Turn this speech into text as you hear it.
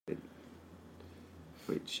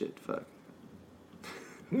Wait, shit, fuck.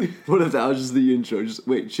 What if that was just the intro? Just,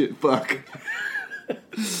 wait, shit, fuck.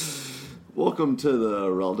 Welcome to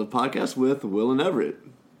the Relative Podcast with Will and Everett.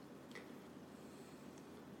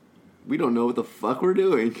 We don't know what the fuck we're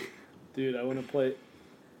doing. Dude, I want to play...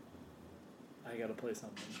 I gotta play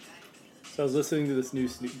something. So I was listening to this new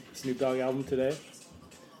Snoop Dogg album today,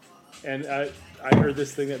 and I heard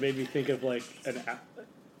this thing that made me think of like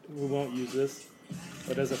we won't use this,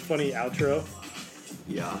 but as a funny outro.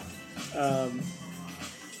 Yeah.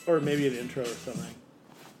 Or maybe an intro or something.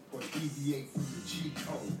 Or deviate from the cheat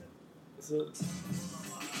code. So,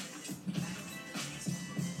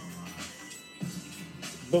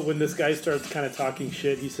 but when this guy starts kind of talking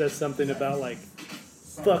shit, he says something about like,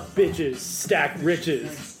 fuck bitches, stack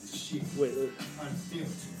riches. Wait. Unfiltered,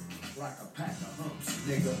 like a pack of humps,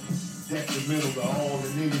 nigga. Detrimental to all the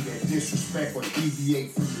niggas that disrespect or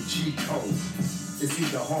deviate from the cheat code. It's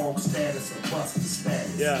either hog status or busted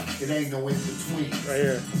status. Yeah. It ain't no in between. Right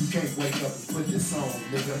here. You can't wake up and put this on,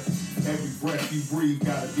 nigga. Every breath you breathe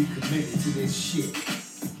gotta be committed to this shit.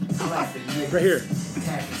 Clapping niggas. Right here.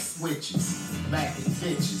 Hacking switches. Macking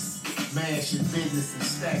bitches. Mashing business and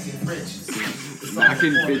stacking riches.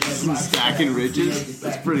 Smacking bitches and stacking riches?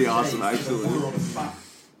 That's pretty awesome, actually.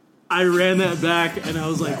 I ran that back and I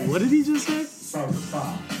was like, what did he just say?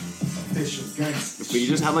 Certified. Official gangster. But you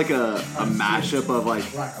just have like a mashup of like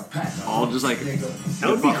all just like That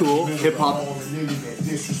would be cool. hip hop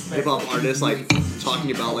artists like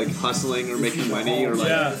talking about like hustling or making money or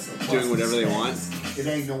like doing whatever they want. It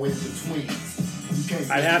ain't no in between.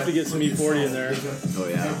 I'd have to get some E40 in there. Oh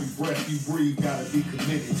yeah. Every breath you breathe gotta be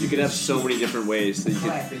committed. You could have so many different ways that you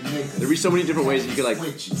could. There'd be so many different ways that you could like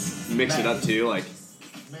mix it up too. Like,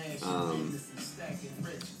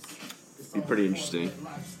 be pretty interesting.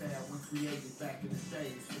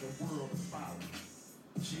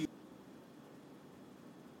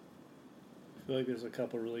 I feel like there's a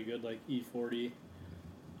couple really good like E40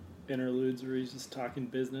 interludes where he's just talking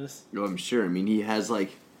business. No, I'm sure. I mean, he has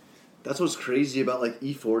like. That's what's crazy about like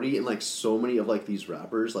E40 and like so many of like these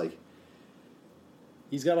rappers. Like,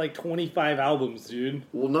 He's got like 25 albums, dude.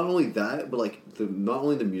 well, not only that, but like not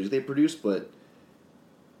only the music they produce, but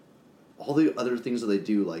all the other things that they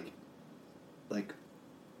do. Like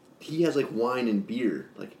he has like wine and beer.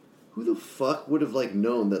 Like, who the fuck would have like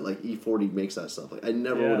known that like E40 makes that stuff? Like, I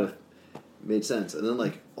never would have made sense. And then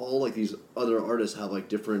like all like these other artists have like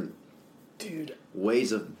different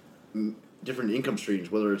ways of different income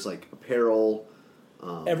streams, whether it's like apparel.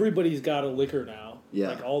 Everybody's got a liquor now. Yeah.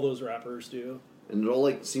 Like all those rappers do. And it all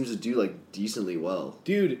like seems to do like decently well.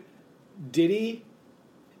 Dude, Diddy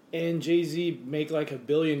and Jay-Z make like $1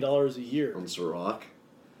 billion a year. On Ciroc.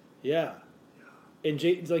 Yeah. And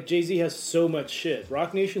Jay-Z has so much shit.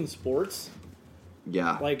 Rock Nation Sports,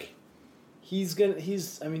 Yeah. like he's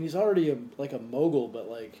already a mogul, but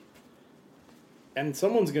like, and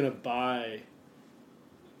someone's gonna buy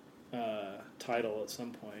Tidal at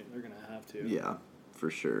some point. They're gonna have to. Yeah,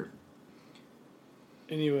 for sure.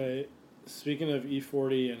 Anyway, speaking of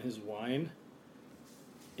E40 and his wine,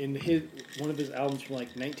 in one of his albums from like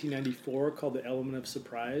 1994 called "The Element of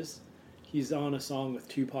Surprise," he's on a song with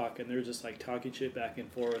Tupac, and they're just like talking shit back and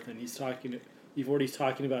forth, and E40's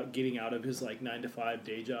talking about getting out of his like 9-to-5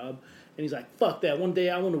 day job, and he's like, "Fuck that! One day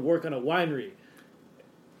I want to work on a winery,"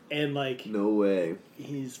 and like, No way.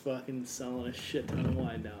 he's fucking selling a shit ton of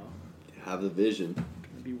wine now. Have the vision.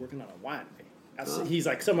 Gonna be working on a winery. He's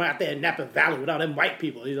like somewhere out there in Napa Valley with all them white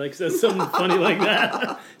people. He like says something funny like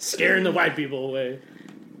that, scaring the white people away.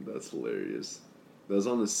 That's hilarious. That was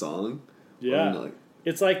on the song? Yeah. Like,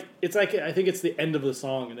 It's like I think it's the end of the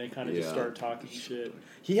song, and they kind of just start talking shit.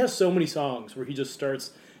 He has so many songs where he just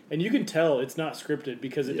starts, and you can tell it's not scripted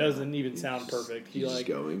because it doesn't even sound perfect. He he's like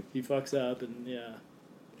just going. he fucks up, and yeah.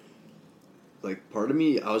 Like, part of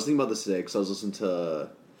me, I was thinking about this today because I was listening to.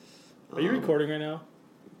 Are you recording right now?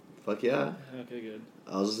 Fuck yeah. Okay, good.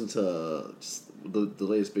 I was listening to just the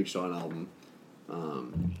latest Big Sean album,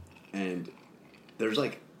 and there's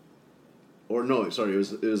like, or no, sorry, it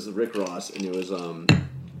was Rick Ross, and it was the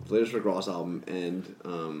latest Rick Ross album,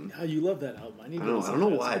 and How you love that album? I don't know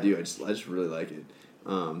why I do. I just really like it.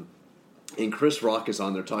 And Chris Rock is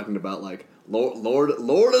on there talking about like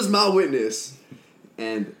Lord is my witness,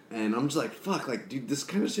 and I'm just like, fuck, like, dude, this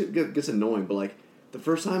kind of shit gets annoying, but like the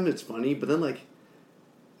first time it's funny, but then like,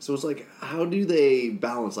 so it's like, how do they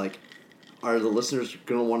balance? Like, are the listeners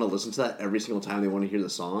gonna want to listen to that every single time they want to hear the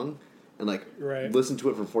song, and like listen to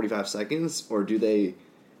it for 45 seconds, or do they?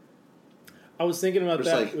 I was thinking about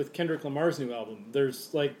that like, with Kendrick Lamar's new album.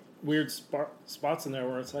 There's like weird spots in there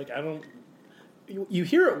where it's like you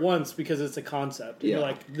hear it once because it's a concept. And Yeah. You're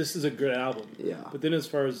like, this is a good album. Yeah. But then as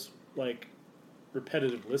far as like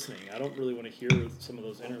repetitive listening, I don't really want to hear some of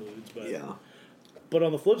those interludes. But Yeah. But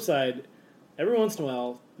on the flip side, every once in a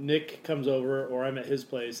while, Nick comes over or I'm at his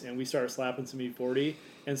place and we start slapping some E40.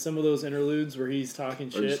 And some of those interludes where he's talking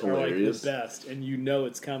shit just are like the hilarious. best. And you know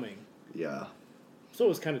it's coming. Yeah. So what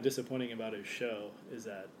was kind of disappointing about his show is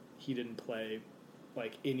that he didn't play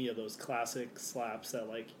like any of those classic slaps that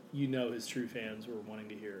like you know his true fans were wanting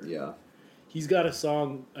to hear. Yeah. He's got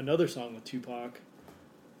another song with Tupac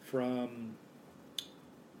from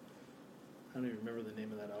I don't even remember the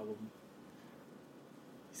name of that album.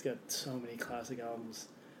 He's got so many classic albums,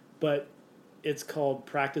 but it's called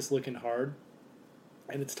Practice Looking Hard.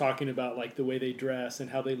 And it's talking about like the way they dress and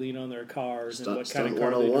how they lean on their cars and what kind of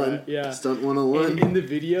car they drive. Yeah. Stunt 101. And in the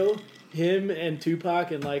video, him and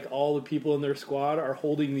Tupac and like all the people in their squad are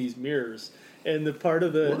holding these mirrors. And the part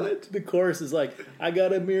of the chorus is like, I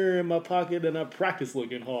got a mirror in my pocket and I practice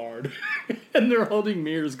looking hard. And they're holding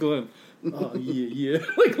mirrors going, oh, yeah.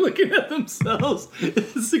 Like looking at themselves.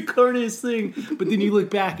 It's the corniest thing. But then you look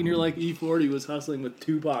back and you're like, E40 was hustling with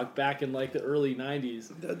Tupac back in like the early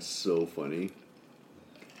 90s. That's so funny.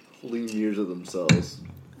 Holding mirrors of themselves.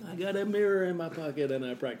 I got a mirror in my pocket and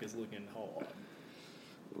I practice looking hard.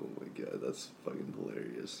 Oh my god, that's fucking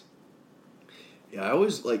hilarious. Yeah, I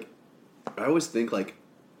always think like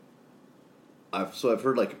I've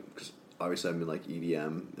heard like, cause obviously I'm in like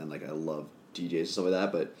EDM and like I love DJs and stuff like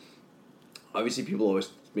that, but obviously people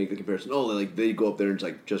always make the comparison. Oh, like they go up there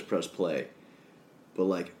and just press play, but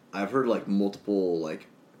like I've heard like multiple like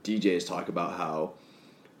DJs talk about how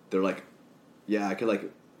they're like, yeah,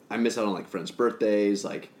 I miss out on like friends' birthdays,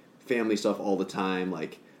 like family stuff all the time.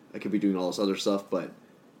 Like I could be doing all this other stuff, but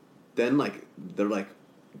then like they're like,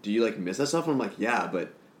 do you like miss that stuff? And I'm like, yeah,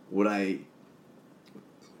 but would I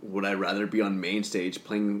rather be on main stage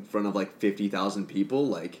playing in front of like 50,000 people?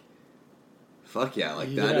 Like, fuck yeah,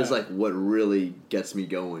 like that is like what really gets me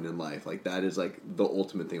going in life. Like that is like the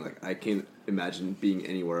ultimate thing. Like I can't imagine being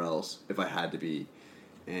anywhere else if I had to be.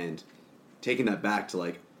 And taking that back to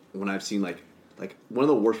like when I've seen like one of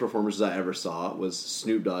the worst performances I ever saw was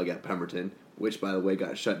Snoop Dogg at Pemberton, which by the way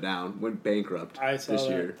got shut down, went bankrupt this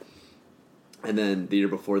year. And then the year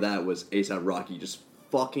before that was A$AP Rocky, just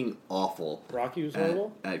fucking awful. Rocky was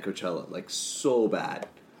horrible? At Coachella, like so bad.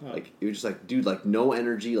 Huh. Like it was just like, dude, like no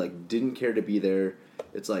energy, like didn't care to be there.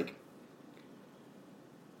 It's like,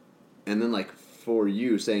 and then like for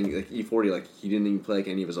you saying like E40, like he didn't even play like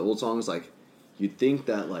any of his old songs. Like you'd think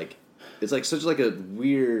that like it's like such like a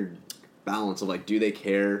weird balance of like, do they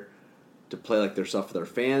care to play like their stuff for their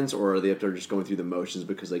fans, or are they up there just going through the motions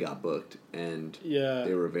because they got booked and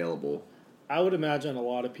they were available? I would imagine a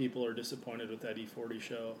lot of people are disappointed with that E40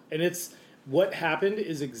 show. And it's what happened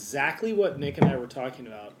is exactly what Nick and I were talking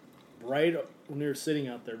about right when we were sitting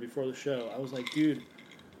out there before the show. I was like, dude,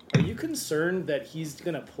 are you concerned that he's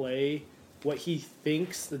going to play what he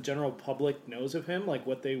thinks the general public knows of him, like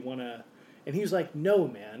what they want to... And he was like, no,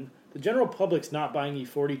 man. The general public's not buying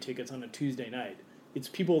E40 tickets on a Tuesday night. It's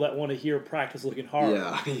people that want to hear Practice Looking Hard.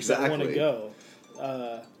 Yeah, exactly. That want to go.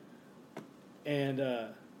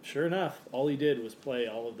 Sure enough, all he did was play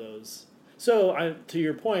all of those. So, to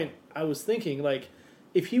your point, I was thinking, like,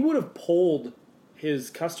 if he would have polled his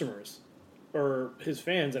customers or his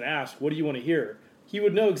fans and asked, what do you want to hear? He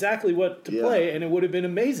would know exactly what to play, and it would have been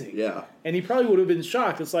amazing. Yeah. And he probably would have been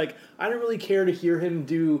shocked. It's like, I don't really care to hear him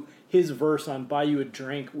do his verse on Buy You a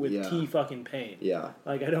Drink with T-fucking-Pain. Yeah.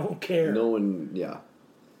 Like, I don't care. No one,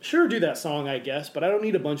 Sure, do that song, I guess, but I don't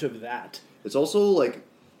need a bunch of that. It's also like,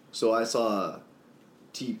 so I saw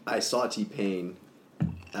T-Pain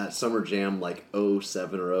at Summer Jam like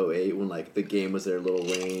 07 or 08 when like the Game was there, Lil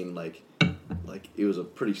Wayne, like it was a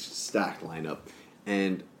pretty stacked lineup.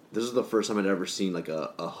 And this is the first time I'd ever seen like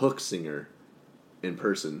a hook singer in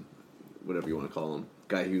person, whatever you want to call him.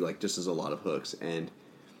 Guy who like just does a lot of hooks. And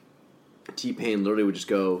T-Pain literally would just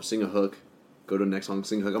go sing a hook, go to the next song,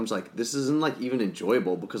 sing a hook. I'm just like, this isn't like even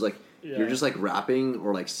enjoyable because like you're just like rapping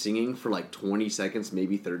or like singing for like 20 seconds,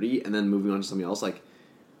 maybe 30, and then moving on to something else. Like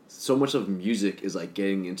so much of music is like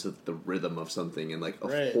getting into the rhythm of something and like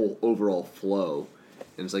a whole overall flow.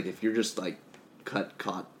 And it's like if you're just like cut,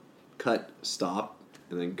 stop,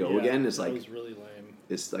 and then go again, it's like that was really lame.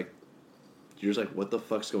 It's like you're just like, what the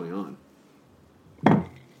fuck's going on?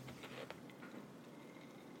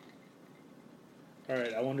 All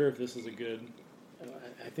right, I wonder if this is a good.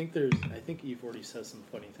 I think E40 says some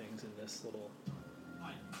funny things in this little.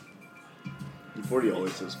 E40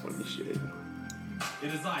 always says funny shit.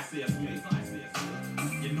 It is I, CSP.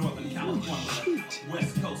 in Northern California.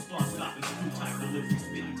 West Coast start stopping screw type delivery,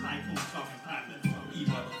 spitting typhoon, talking pilot. E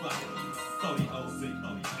motherfucker, 30 OZ.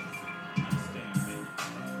 Understand me?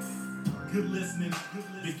 Good listening,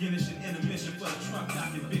 beginning and intermission for the truck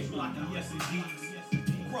knocking, big blocking, yes indeed.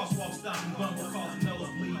 Crosswalk stopping, bumper causing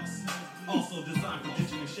nosebleeds. Also designed for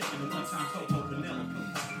ditching and shaking the one-time Coco Penelope.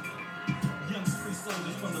 Young street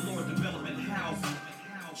soldiers from the lower development housing.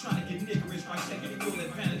 Trying to get niggerish by taking full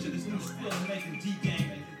advantage of this new skill and making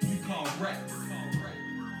D-game we call rap.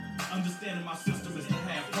 Understanding my system is to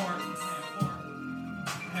have heart,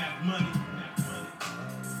 have money,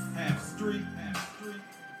 have street, and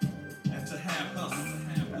to have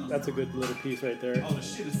hustle. That's a good little piece right there. Oh, the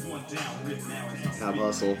shit is going down right now. Have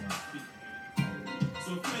hustle.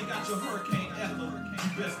 So if you ain't got your Hurricane Ethel, you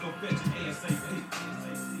best go fetch it ASAP.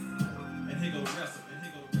 And here go the recipe.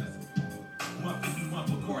 Muffin, you want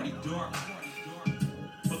Bacardi dark,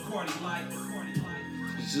 Bacardi light.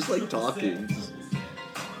 He's just like talking.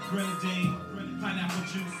 Grenadine, pineapple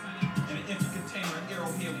juice, and an empty container of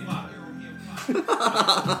Arrowhead water. Put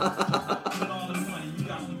it all in money, you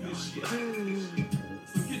got some good shit.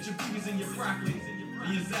 So get your peas and your broccoli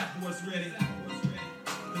and your Zapdos ready.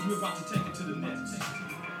 Cause we're about to take it to the next.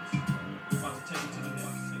 We're about to take it to the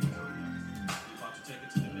next. We're about to take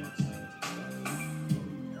it to the next.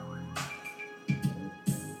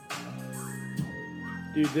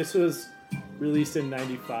 Dude, this was released in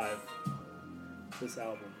 '95. This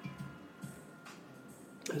album.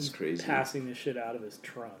 That's He's crazy. Passing the shit out of his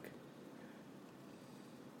trunk.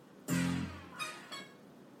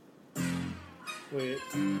 Wait.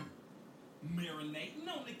 Marinating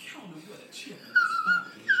on the counter with a chip.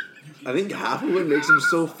 I think half of what makes him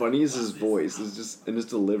so funny is his voice, is just and his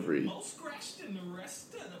delivery. More scratched than the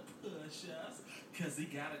rest of the push-ups, cause he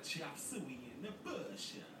got a chop suey in the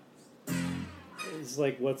push-ups. It's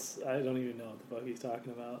like, I don't even know what the fuck he's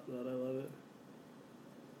talking about, but I love it.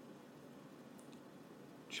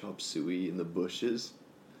 Chop suey in the bushes.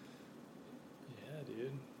 Yeah,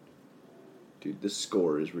 dude. Dude, the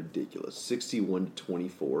score is ridiculous.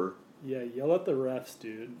 61-24. Yeah, yell at the refs,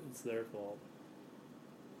 dude. It's their fault.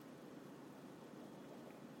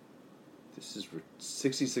 This is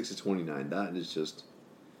 66-29. That is just...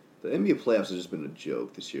 The NBA playoffs have just been a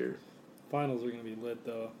joke this year. Finals are going to be lit,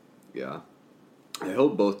 though. Yeah. I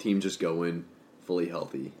hope both teams just go in fully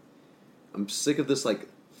healthy. I'm sick of this, like,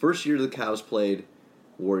 first year the Cavs played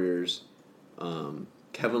Warriors.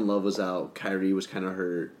 Kevin Love was out. Kyrie was kind of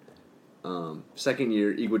hurt. Second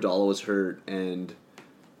year, Iguodala was hurt, and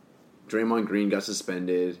Draymond Green got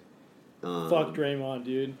suspended. Fuck Draymond,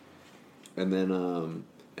 dude. And then,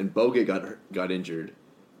 and Bogut got injured.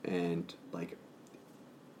 And, like,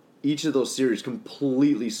 each of those series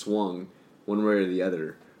completely swung one way or the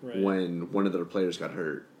other when one of their players got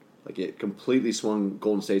hurt. Like, it completely swung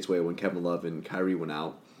Golden State's way when Kevin Love and Kyrie went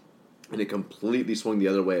out. And it completely swung the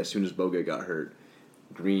other way as soon as Bogut got hurt.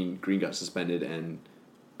 Green got suspended, and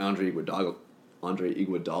Andre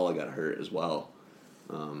Iguodala got hurt as well.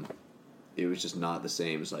 It was just not the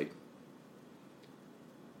same. It's like,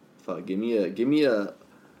 fuck, give me a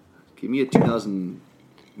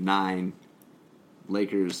 2009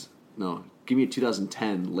 Lakers. No, give me a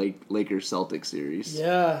 2010 Lakers Celtics series.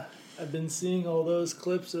 Yeah, I've been seeing all those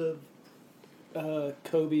clips of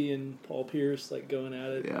Kobe and Paul Pierce like going at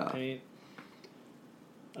it in the paint.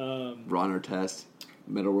 Ron Artest,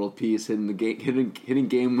 Meta World Peace hitting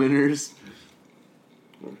game winners.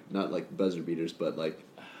 Well, not like buzzer beaters, but like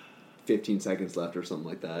 15 seconds left or something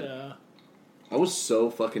like that. Yeah. I was so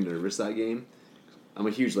fucking nervous that game. I'm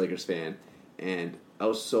a huge Lakers fan, and I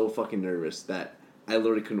was so fucking nervous that I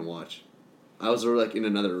literally couldn't watch. I was literally like in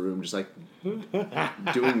another room, just like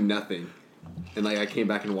doing nothing. And like I came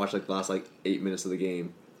back and watched like the last like 8 minutes of the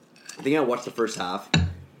game. I think I watched the first half.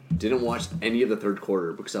 Didn't watch any of the third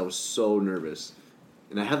quarter because I was so nervous.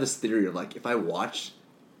 And I have this theory of like if I watch,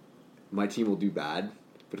 my team will do bad.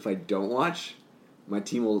 But if I don't watch, my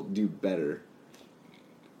team will do better.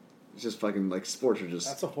 It's just fucking like sports are just...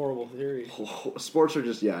 That's a horrible theory. Sports are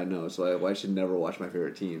just... Yeah, I know. So I should never watch my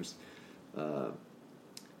favorite teams.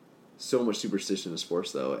 So much superstition in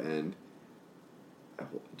sports though. And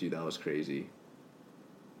dude, that was crazy.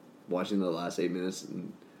 Watching the last 8 minutes,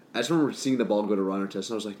 and I just remember seeing the ball go to Ron Artest,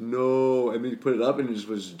 and I was like, no, and then he put it up, and it just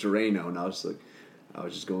was Drano, and I was like, I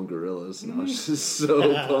was just going gorillas, and I was just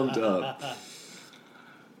so pumped up.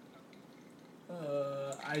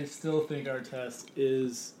 I still think Artest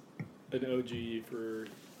is an OG for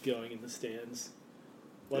going in the stands.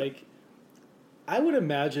 Like, I would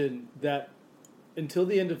imagine that until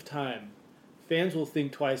the end of time, fans will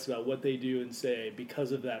think twice about what they do and say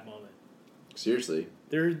because of that moment. Seriously.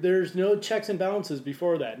 There's no checks and balances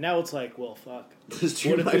before that. Now it's like, well, fuck. This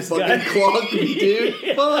What dude if might this fucking guy- clog me,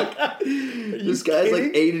 dude. Fuck. This guy's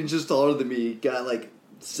like kidding? 8 inches taller than me, got like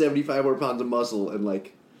 75 more pounds of muscle, and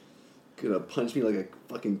like gonna punch me like a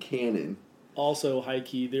fucking cannon. Also, high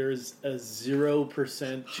key, there's a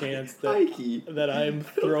 0% chance High key. that I'm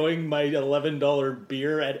throwing my $11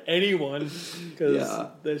 beer at anyone because Yeah.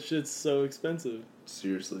 that shit's so expensive.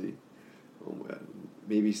 Seriously. Oh my god.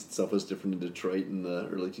 Maybe stuff was different in Detroit in the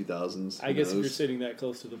early 2000s. I Who guess if knows? you're sitting that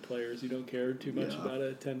close to the players, you don't care too much Yeah. about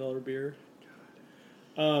a $10 beer.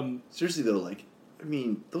 Seriously though, like, I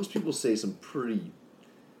mean, those people say some pretty.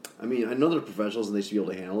 I mean, I know they're professionals and they should be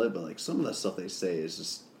able to handle it, but like some of that stuff they say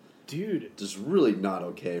is Dude, just really not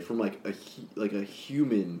okay from like a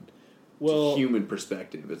human well, human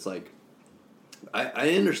perspective. It's like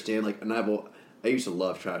I understand like, and I used to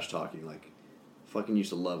love trash talking, like fucking used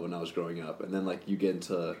to love when I was growing up, and then like you get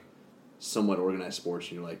into somewhat organized sports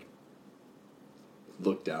and you're like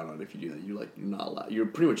looked down on if you do that. You're not allowed. You're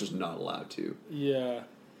pretty much just not allowed to. yeah.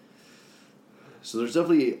 So there's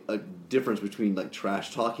definitely a difference between like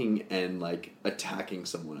trash talking and like attacking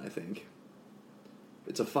someone. I think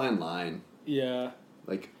it's a fine line. Yeah.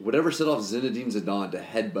 Like whatever set off Zinedine Zidane to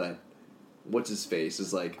headbutt what's his face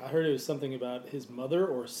is like, I heard it was something about his mother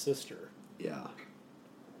or sister. yeah.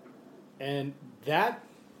 And that,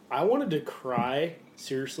 I wanted to cry,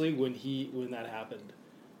 seriously, when that happened.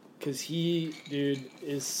 Because he, dude,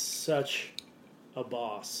 is such a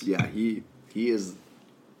boss. Yeah, he is.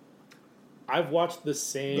 I've watched the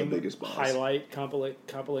same The biggest boss. highlight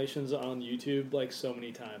compilations on YouTube like so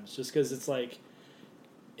many times. Just because it's like,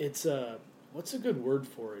 it's what's a good word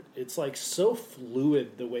for it? It's like so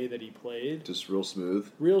fluid the way that he played. Just real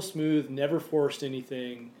smooth. Real smooth, never forced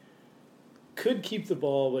anything. Could keep the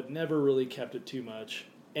ball, but never really kept it too much.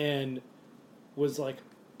 And was like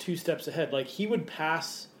 2 steps ahead. Like he would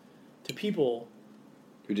pass to people.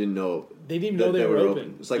 Who didn't know They didn't even know they were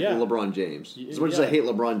open. It's like Yeah. LeBron James. As much as I Yeah. hate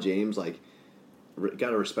LeBron James, like,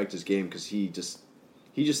 gotta respect his game because he just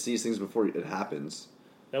sees things before it happens.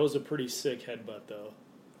 That was a pretty sick headbutt, though.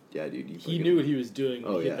 Yeah, dude. He knew what he was doing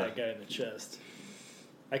when Oh, he hit yeah. that guy in the chest.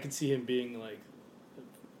 I could see him being like a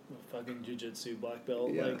fucking jiu-jitsu black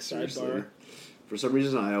belt, Yeah, like seriously. sidebar. For some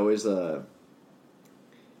reason, I always like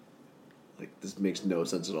this makes no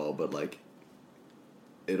sense at all, but like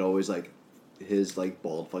it always like his like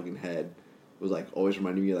bald fucking head was like always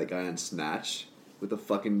reminding me of that guy on Snatch with a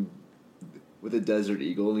Desert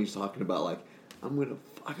Eagle, and he's talking about like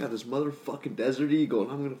I got this motherfucking Desert Eagle,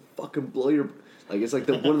 and I'm gonna fucking blow your like it's like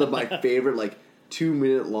one of my favorite like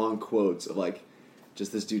 2-minute long quotes of like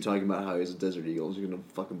just this dude talking about how he's a Desert Eagle and he's gonna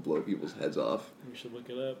fucking blow people's heads off. We should look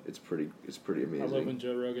it up. It's pretty amazing. I love when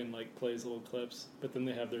Joe Rogan like plays little clips, but then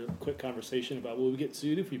they have their quick conversation about will we get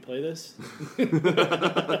sued if we play this?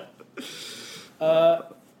 I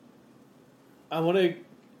want to,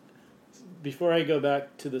 before I go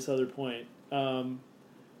back to this other point, Zinedine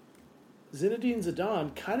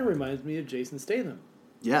Zidane kind of reminds me of Jason Statham.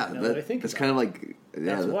 Yeah, Now that I think that's about kind of like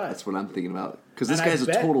That's why. That's what I'm thinking about because this And I guy's a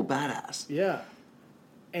bet- total badass. Yeah,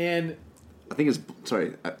 and I think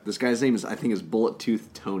this guy's name is Bullet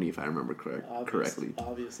Tooth Tony if I remember correctly.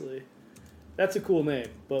 Obviously, that's a cool name.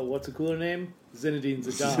 But what's a cooler name? Zinedine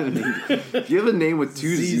Zidane. If you have a name with 2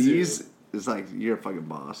 Zizou. Z's, it's like you're a fucking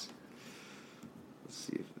boss. Let's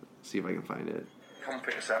see if I can find it. Come and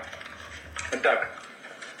pick us up. And Doug.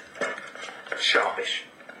 Sharpish.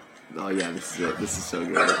 Oh yeah, this is it. This is so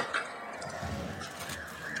good.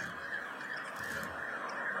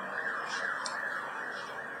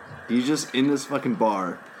 He's just in this fucking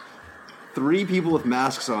bar. 3 people with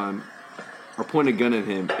masks on are pointing a gun at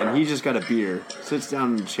him, and he just got a beer, sits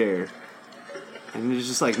down in a chair, and he's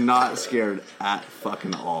just like not scared at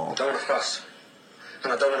fucking all. I don't want to fuss.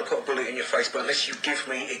 And I don't want to put a bullet in your face, but unless you give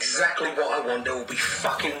me exactly what I want, there will be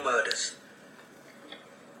fucking murders.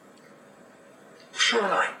 What's your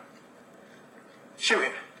name? Shoot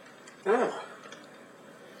him. Ooh.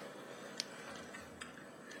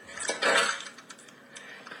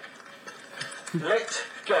 Let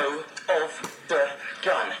go of the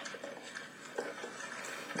gun.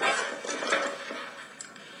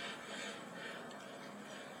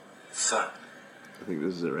 So, I think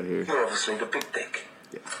this is it right here. you're obviously the big dick.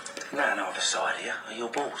 Yeah. Now, on the other side here are your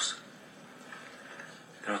balls.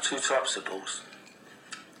 There are 2 types of balls.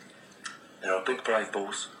 There are big brave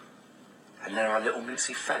balls, and there are little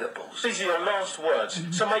mincy faggot balls. These are your last words,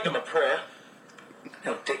 so make them a prayer. You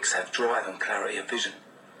know, dicks have drive and clarity of vision,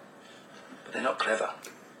 but they're not clever.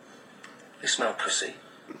 They smell pussy,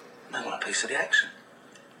 and they want a piece of the action.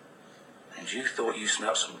 And you thought you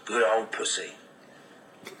smelled some good old pussy.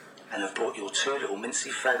 and have brought your two little mincy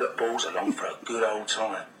faggot balls along for a good old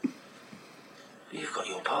time. But you've got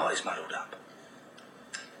your parties muddled up.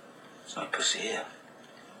 There's no pussy here.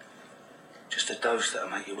 Just a dose that'll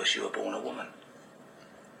make you wish you were born a woman.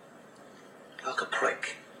 Like a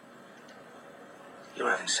prick. You're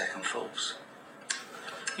having second thoughts.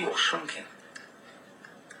 You're shrinking.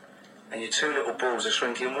 And your two little balls are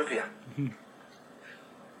shrinking with you. And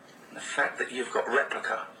the fact that you've got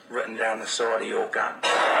replica written down the side of your gun.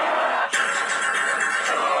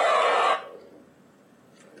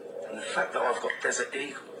 And the fact that I've got Desert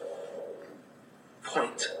Eagle.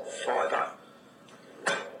 .50.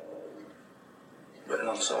 Written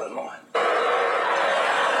on the side of mine.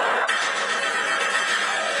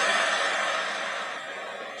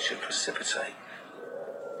 Should precipitate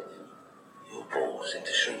your balls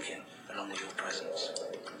into shrinking along with your presence.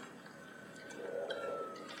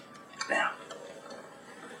 Now,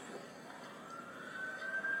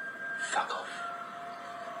 fuck off.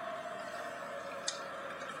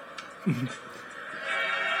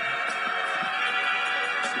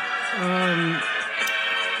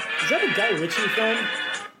 Is that a Guy Ritchie film?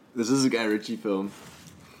 This is a Guy Ritchie film.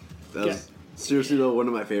 That was seriously though one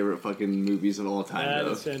of my favorite fucking movies of all time. That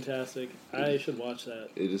though. is fantastic. I should watch that.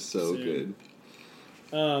 It is so soon.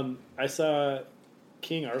 good. I saw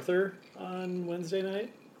King Arthur on Wednesday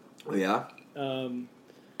night Oh yeah.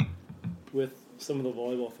 with some of the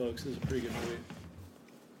volleyball folks. It was a pretty good movie.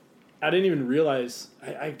 I didn't even realize.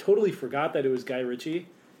 I totally forgot that it was Guy Ritchie.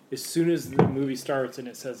 As soon as the movie starts and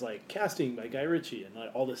it says like casting by Guy Ritchie and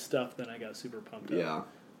like all this stuff, then I got super pumped up. Yeah.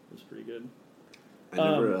 It was pretty good.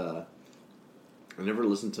 I never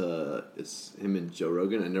listened to it's him and Joe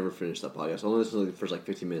Rogan. I never finished that podcast. I only listened to like the first like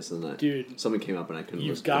 15 minutes and then Dude, something came up and I couldn't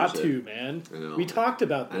You've listen got to to, it. man. I know. We talked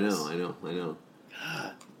about this. I know.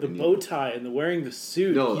 God, the bow tie and the wearing the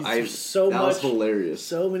suit. No, there's so that much. was hilarious.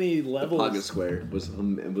 So many The levels. pocket square was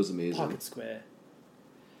amazing. Pocket square.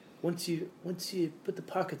 Once you put the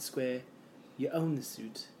pocket square, you own the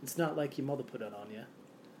suit. It's not like your mother put it on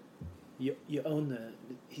you. You own the.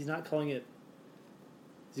 He's not calling it.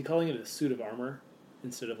 Is he calling it a suit of armor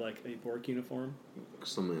instead of like a Bork uniform?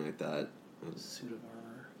 Something like that. Suit of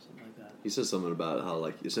armor, something like that. He says something about how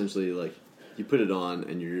like essentially like you put it on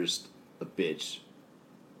and you're just a bitch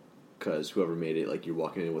because whoever made it, like you're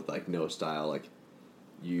walking in with like no style, like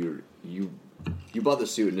you bought the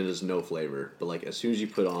suit and it has no flavor, but like as soon as you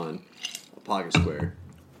put on a pocket square,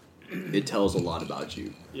 it tells a lot about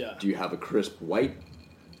you. Yeah. Do you have a crisp white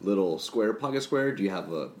little square pocket square? Do you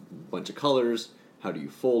have a bunch of colors? How do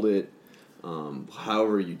you fold it?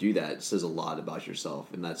 However you do that, it says a lot about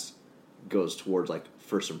yourself, and that's goes towards like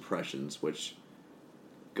first impressions, which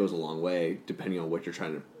goes a long way depending on what you're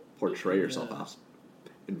trying to portray yourself as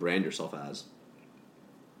and brand yourself as.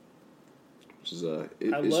 Which is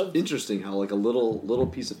it's interesting how like a little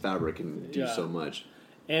piece of fabric can do so much.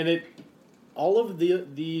 And all of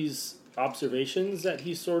these observations that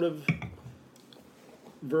he sort of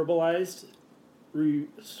verbalized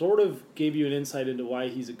sort of gave you an insight into why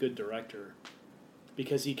he's a good director,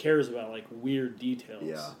 because he cares about like weird details.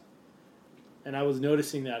 Yeah. And I was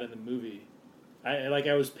noticing that in the movie. I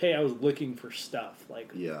was looking for stuff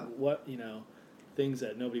like what things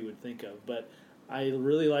that nobody would think of. But I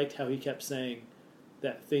really liked how he kept saying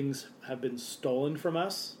that things have been stolen from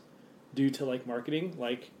us due to like marketing.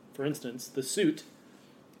 Like for instance, the suit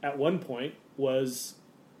at one point was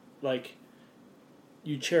like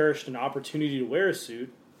you cherished an opportunity to wear a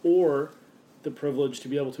suit or the privilege to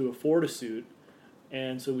be able to afford a suit.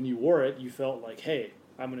 And so when you wore it, you felt like, hey,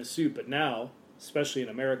 I'm in a suit. But now, especially in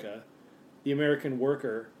America, the American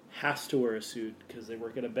worker has to wear a suit because they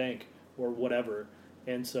work at a bank or whatever.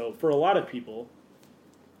 And so for a lot of people,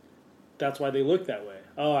 that's why they look that way.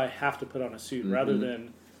 Oh, I have to put on a suit rather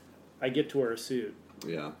than I get to wear a suit.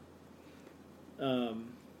 Yeah. Fucking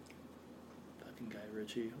Guy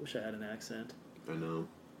Ritchie. Wish I had an accent. I know.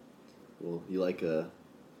 Well, you like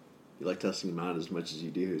testing him out as much as you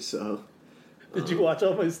do, so. Did you watch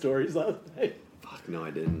all my stories last night? Fuck no, I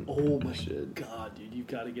didn't. Oh my god, dude, you've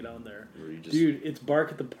got to get on there. Just, dude, it's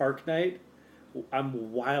Bark at the Park night.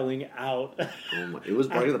 I'm wiling out. Oh my! It was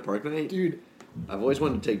Bark at the Park night, dude. I've always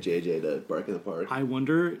wanted to take JJ to Bark in the Park. I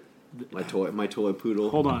wonder. My toy poodle.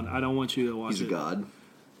 Hold on, I don't want you to watch it. He's a god.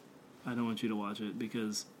 I don't want you to watch it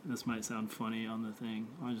because this might sound funny on the thing.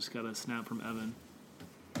 I just got a snap from Evan.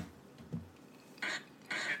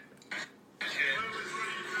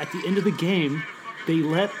 At the end of the game, they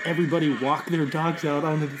let everybody walk their dogs out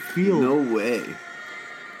on the field. No way.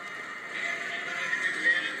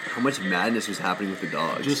 How much madness was happening with the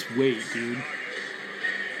dogs? Just wait, dude.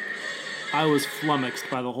 I was flummoxed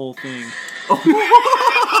by the whole thing.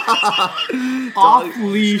 Off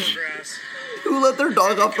leash. Who let their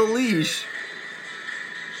dog off the leash?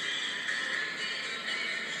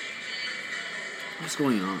 What's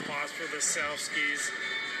going on? Pause for the self skis.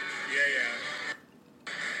 Yeah.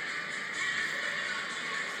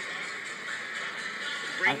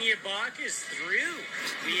 Bring your barkers through.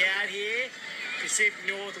 We out here, Pacific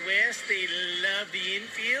Northwest, they love the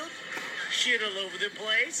infield. Shit all over the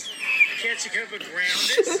place. Catch a couple of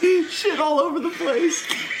grounders. Shit all over the place.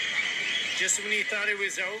 Just when you thought it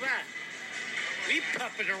was over, we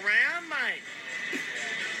puffing around, mate.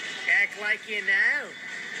 Act like you know.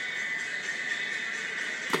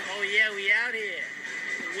 Oh yeah, we out here.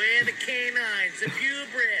 We're the canines, the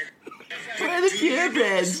purebred. We're the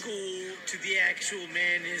purebreds. School to the actual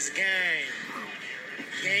man is game.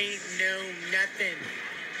 Ain't no nothing.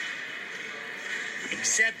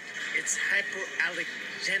 Except it's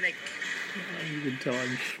hypoallergenic. You can tell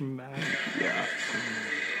I'm smacked. Yeah.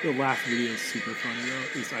 The last video is super funny though.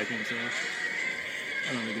 At least I think so.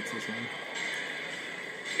 I don't think it's this one.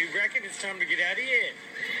 We reckon it's time to get out of here.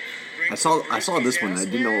 I saw this one. I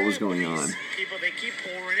didn't know what was going on. People, they keep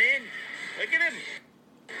pouring in. Look at him.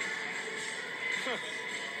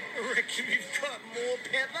 I reckon we've got more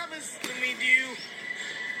pet lovers than we do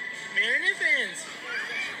Mariners fans.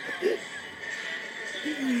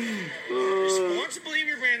 Responsibly,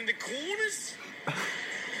 we ran in the corners.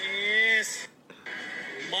 Yes.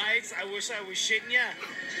 Mites, I wish I was shitting ya,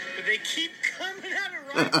 but they keep coming out of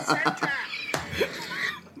right center.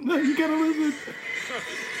 No, you gotta listen.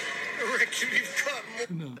 I reckon we've got more.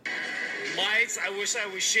 No. Mites, I wish I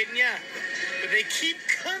was shitting ya, but they keep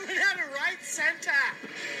coming out of right center.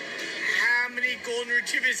 How many golden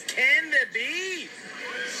retrievers can there be?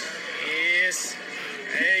 Yes.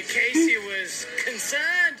 Casey was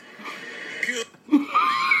concerned. Good.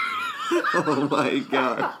 Oh my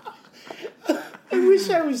god. I wish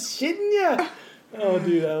I was shitting ya. Oh,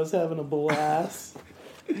 dude, I was having a blast.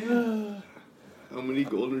 How many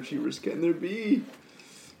golden retrievers can there be?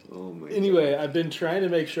 Oh my Anyway, I've been trying to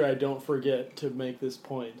make sure I don't forget to make this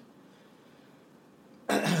point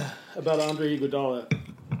about Andre Iguodala.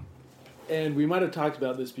 And we might have talked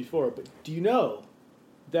about this before, but do you know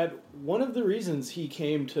that one of the reasons he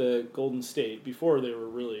came to Golden State before they were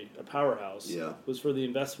really a powerhouse was for the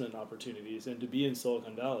investment opportunities and to be in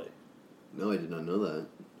Silicon Valley? No, I did not know that.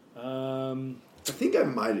 I think I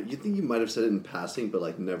might. You think you might have said it in passing, but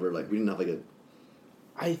like never. Like we didn't have like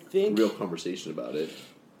a real conversation about it.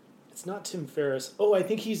 It's not Tim Ferriss. Oh, I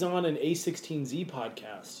think he's on an A16Z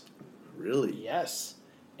podcast. Really? Yes,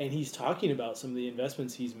 and he's talking about some of the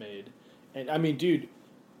investments he's made. And I mean, dude,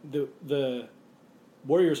 the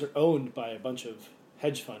Warriors are owned by a bunch of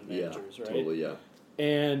hedge fund managers, right? Totally, yeah.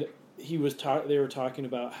 And he was they were talking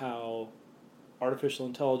about how artificial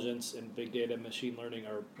intelligence and big data and machine learning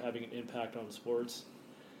are having an impact on sports,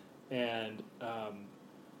 and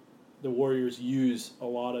the Warriors use a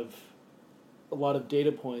lot of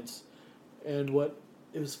data points. And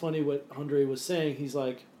it was funny what Andre was saying. He's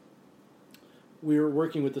like, we were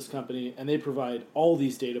working with this company, and they provide all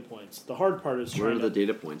these data points. The hard part is What are the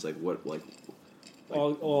data points? Like what? Like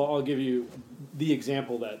I'll give you the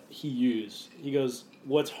example that he used. He goes,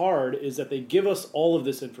 what's hard is that they give us all of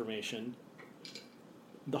this information.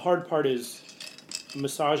 The hard part is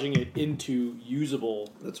massaging it into usable,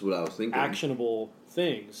 that's what I was thinking. actionable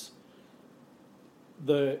things.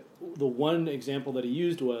 The one example that he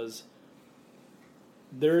used was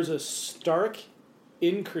there's a stark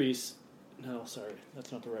increase. No, sorry,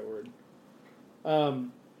 that's not the right word.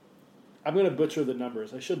 I'm going to butcher the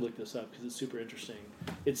numbers. I should look this up because it's super interesting.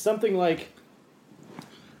 It's something like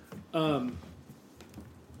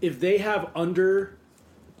if they have under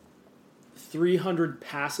 300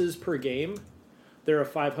 passes per game, they're a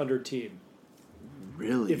 500 team.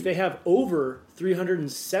 Really? If they have over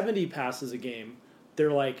 370 passes a game,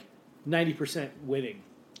 they're like 90% winning.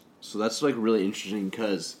 So that's like really interesting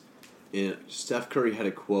because Steph Curry had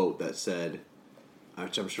a quote that said,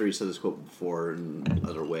 which I'm sure he said this quote before in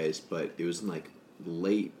other ways, but it was in like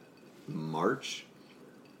late March,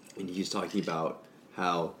 and he's talking about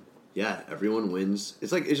how everyone wins.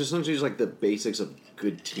 It's essentially just like the basics of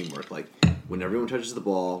good teamwork. Like when everyone touches the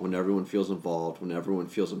ball, when everyone feels involved, when everyone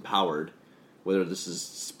feels empowered, whether this is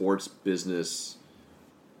sports, business,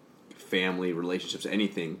 family, relationships,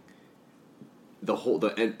 anything,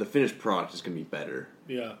 the finished product is going to be better.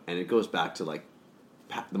 Yeah. And it goes back to like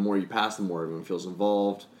the more you pass, the more everyone feels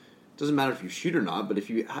involved. It doesn't matter if you shoot or not, but if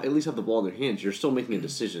you at least have the ball in your hands, you're still making a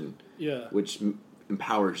decision. Yeah. Which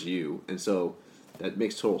empowers you, and so that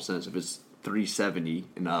makes total sense. If it's 370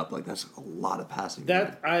 and up, like that's a lot of passing.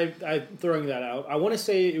 I'm throwing that out. I want to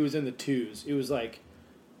say it was in the twos. It was like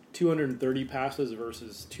 230 passes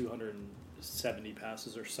versus 270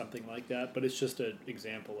 passes or something like that. But it's just an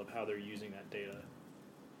example of how they're using that data.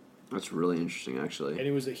 That's really interesting, actually. And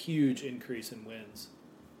it was a huge increase in wins.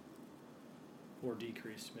 Or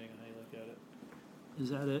decrease, depending on how you look at it. Is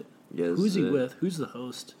that it? Yeah, Who's he with? Who's the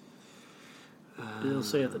host? It'll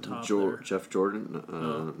say at the top there. Jeff Jordan?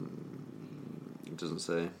 It doesn't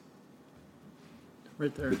say.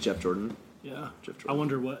 Right there. With Jeff Jordan? Yeah. Jeff Jordan. I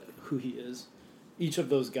wonder who he is. Each of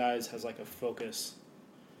those guys has like a focus.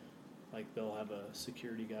 Like they'll have a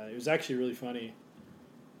security guy. It was actually really funny.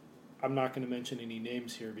 I'm not going to mention any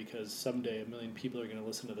names here because someday 1 million people are going to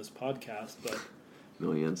listen to this podcast, but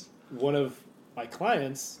Millions. one of my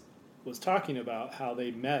clients was talking about how they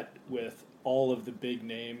met with all of the big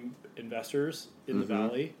name investors in the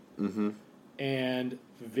Valley, and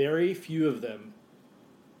very few of them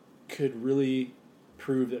could really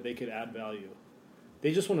prove that they could add value.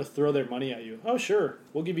 They just want to throw their money at you. Oh, sure,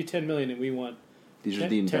 we'll give you $10 million, and we want These are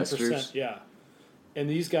the investors? 10%. Yeah, and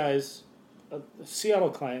these guys, a Seattle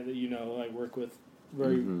client that I work with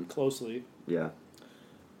very closely. Yeah.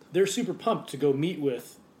 They're super pumped to go meet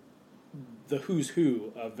with the who's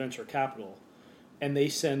who of venture capital, and they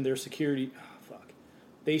send their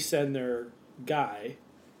they send their guy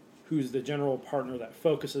who's the general partner that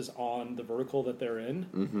focuses on the vertical that they're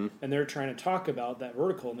in, and they're trying to talk about that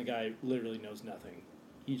vertical, and the guy literally knows nothing.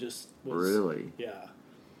 He just was... Really? Yeah.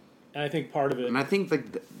 And I think part of it... And I think,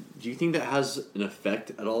 like, do you think that has an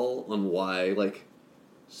effect at all on why, like,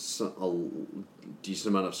 a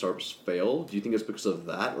decent amount of startups fail? Do you think it's because of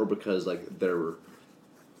that, or because, like, they're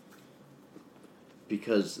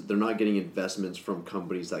not getting investments from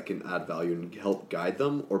companies that can add value and help guide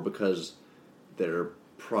them, or because their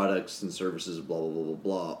products and services, blah, blah, blah, blah,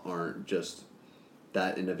 blah, aren't just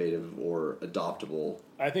that innovative or adoptable?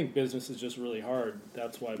 I think business is just really hard.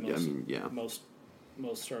 That's why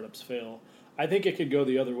most startups fail. I think it could go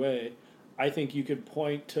the other way. I think you could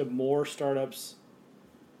point to more startups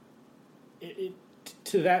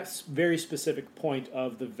to that very specific point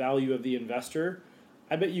of the value of the investor.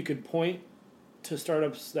 I bet you could point to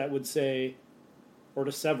startups that would say, or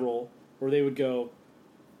to several, where they would go,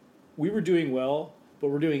 we were doing well, but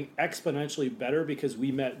we're doing exponentially better because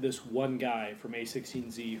we met this one guy from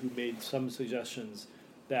A16Z who made some suggestions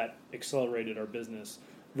that accelerated our business,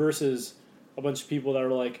 versus a bunch of people that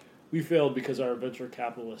are like, we failed because our venture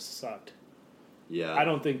capitalists sucked. Yeah. I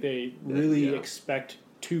don't think they really expect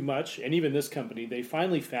too much. And even this company, they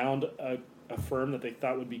finally found a firm that they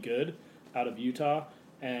thought would be good out of Utah,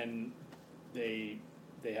 and they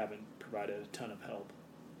haven't provided a ton of help.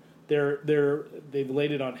 They've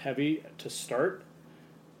laid it on heavy to start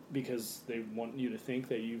because they want you to think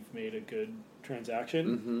that you've made a good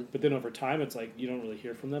transaction. But then over time, it's like you don't really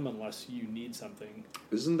hear from them unless you need something.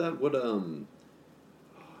 Isn't that what I'm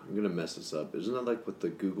gonna mess this up? Isn't that like with the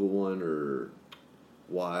Google one, or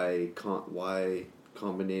Y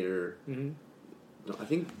Combinator? No, I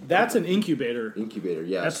think that's an incubator. Incubator,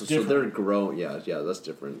 yeah. That's so they're growing. Yeah, that's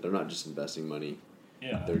different. They're not just investing money.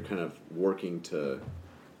 Yeah, they're kind of working to.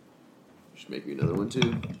 Just make me another one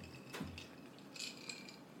too.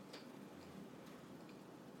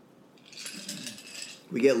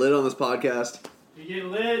 We get lit on this podcast. You get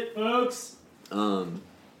lit, folks.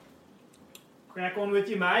 Crack one with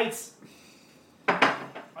your mates.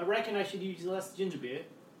 I reckon I should use less ginger beer.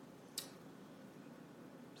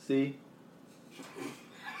 See?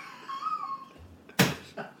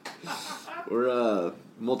 We're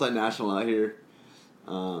multinational out here.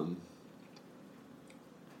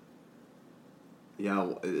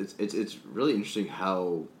 It's really interesting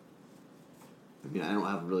how. I mean, I don't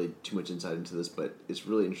have really too much insight into this, but it's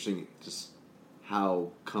really interesting just how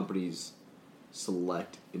companies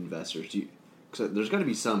select investors. Because there's got to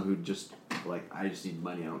be some who just like, I just need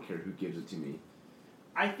money. I don't care who gives it to me.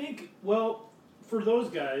 I think, well, for those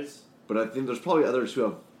guys. But I think there's probably others who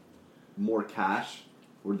have more cash,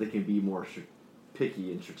 where they can be more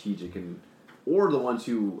picky and strategic, or the ones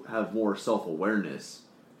who have more self-awareness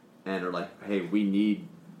and are like, hey, we need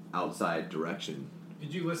outside direction.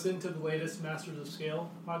 Did you listen to the latest Masters of Scale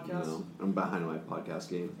podcast? No, I'm behind my podcast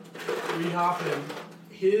game. Reid Hoffman,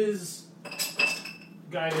 his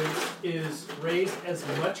guidance is raise as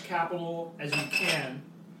much capital as you can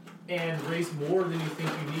and raise more than you think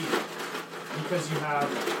you need, because you have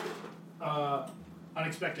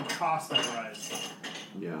unexpected costs that rise.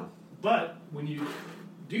 Yeah. But when you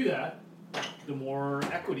do that, the more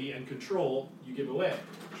equity and control you give away.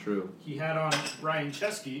 True. He had on Brian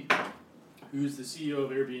Chesky, who's the CEO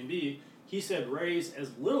of Airbnb. He said raise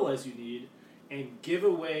as little as you need and give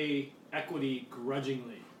away equity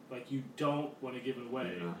grudgingly. Like, you don't want to give it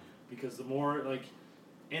away. Yeah. Because the more, like,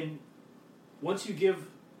 And once you give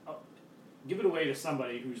it away to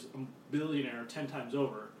somebody who's a billionaire 10 times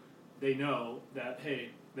over, they know that, hey,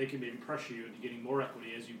 they can maybe pressure you into getting more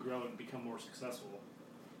equity as you grow and become more successful.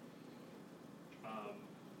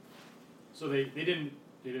 So they didn't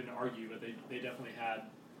argue, but they definitely had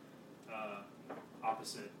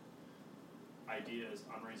opposite ideas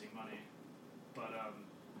on raising money. But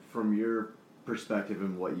from your perspective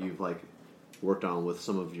and what you've like worked on with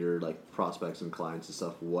some of your like prospects and clients and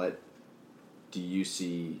stuff, what do you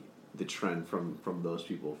see the trend from those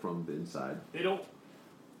people from the inside? They don't.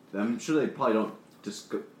 I'm sure they probably don't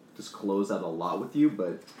disclose that a lot with you,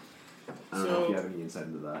 but I don't know if you have any insight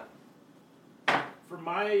into that. From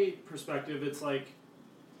my perspective, it's like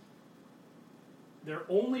they're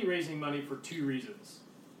only raising money for two reasons.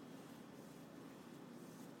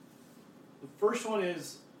 The first one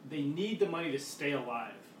is they need the money to stay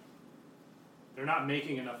alive. They're not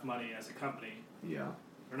making enough money as a company. Yeah.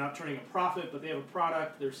 They're not turning a profit, but they have a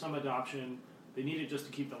product, there's some adoption. They need it just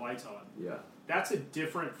to keep the lights on. Yeah. That's a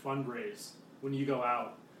different fundraise when you go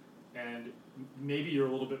out and maybe you're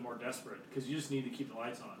a little bit more desperate because you just need to keep the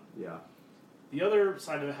lights on. Yeah. The other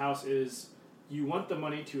side of the house is you want the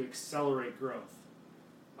money to accelerate growth.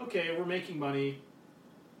 Okay, we're making money.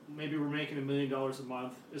 Maybe we're making $1 million a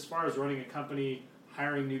month. As far as running a company,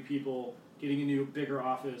 hiring new people, getting a new, bigger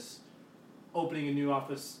office, opening a new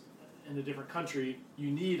office in a different country, you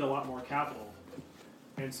need a lot more capital.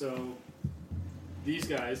 And so these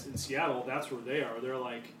guys in Seattle, that's where they are. They're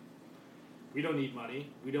like, we don't need money.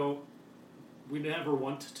 We never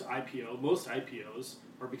want to IPO. Most IPOs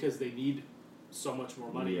are because they need so much more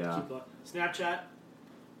money to keep the Snapchat.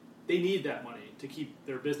 They need that money to keep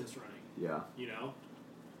their business running. Yeah. You know?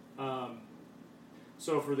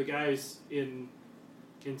 So for the guys in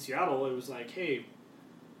Seattle, it was like, hey,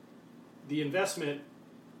 the investment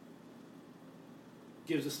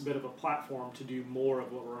gives us a bit of a platform to do more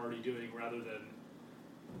of what we're already doing rather than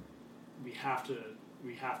we have to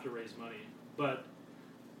raise money. But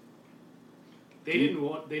they didn't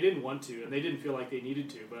want to, and they didn't feel like they needed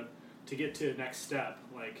to, but to get to the next step,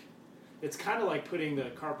 like, it's kind of like putting the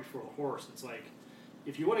cart before the horse. It's like,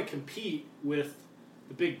 if you want to compete with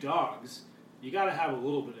the big dogs, you got to have a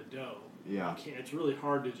little bit of dough. Yeah. It's really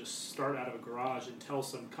hard to just start out of a garage and tell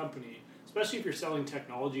some company, especially if you're selling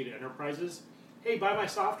technology to enterprises, hey, buy my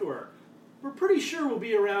software. We're pretty sure we'll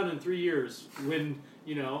be around in 3 years when,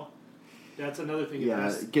 that's another thing.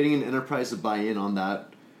 Yeah, getting an enterprise to buy in on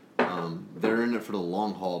that, they're in it for the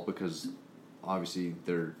long haul because obviously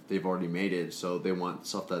they've already made it, so they want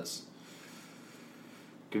stuff that's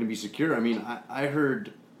going to be secure. I mean, I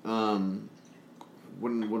heard when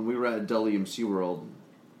we were at Dell EMC World,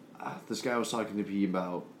 this guy was talking to me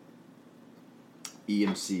about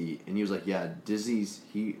EMC, and he was like, "Yeah, Disney's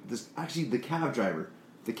the cab driver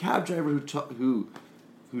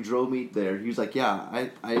who drove me there. He was like, yeah,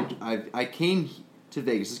 I came to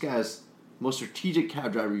Vegas. This guy's the most strategic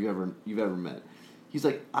cab driver you've ever met. He's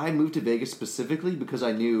like, I moved to Vegas specifically because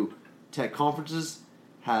I knew tech conferences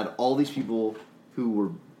had all these people who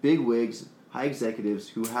were big wigs, high executives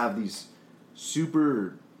who have these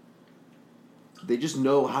super. They just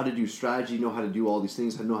know how to do strategy, know how to do all these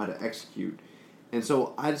things, know how to execute. And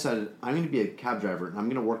so I decided I'm going to be a cab driver and I'm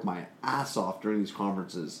going to work my ass off during these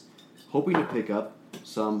conferences, hoping to pick up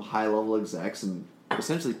some high-level execs and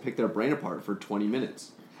essentially pick their brain apart for 20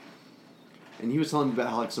 minutes. And he was telling me about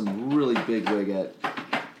how like some really big wig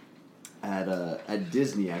at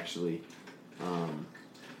Disney actually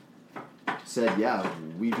said, yeah,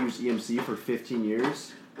 we've used EMC for 15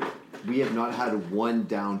 years. We have not had one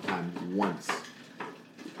downtime once.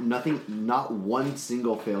 Nothing, not one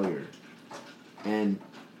single failure. And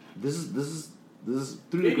this is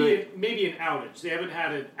through the great. Maybe an outage. They haven't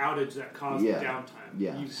had an outage that caused downtime.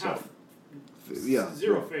 Yeah.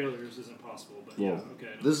 Zero failures isn't possible. But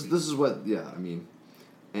okay. This is what I mean,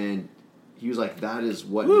 and he was like, that is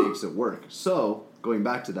what makes it work. So going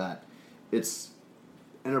back to that, it's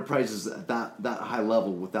enterprises at that high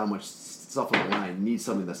level with that much stuff on the line need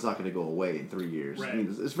something that's not going to go away in 3 years. Right. I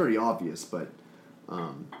mean, it's very obvious, but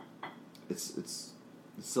it's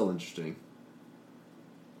still interesting.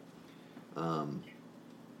 That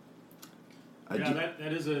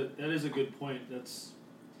is a good point. That's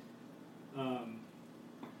who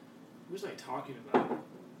was I talking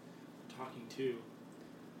to?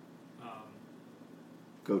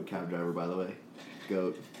 Goat cab driver, by the way.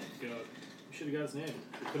 Goat. We should have got his name.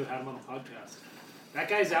 We could have had him on the podcast. That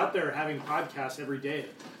guy's out there having podcasts every day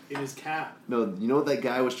in his cab. No, you know what that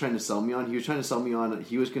guy was trying to sell me on? He was trying to sell me on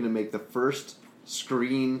he was going to make the first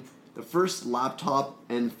laptop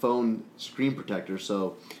and phone screen protector.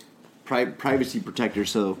 So privacy protector.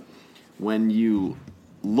 So when you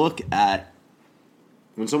look at,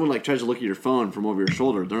 when someone like tries to look at your phone from over your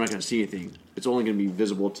shoulder, they're not going to see anything. It's only going to be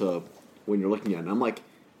visible to when you're looking at it. And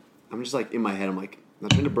I'm just like in my head, I'm like,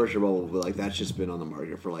 not trying to burst your bubble, but like that's just been on the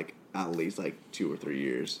market for like at least like 2 or 3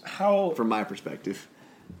 years. How? From my perspective.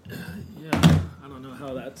 Yeah, I don't know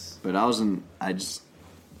how that's. But I just,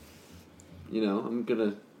 you know, I'm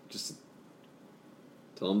gonna just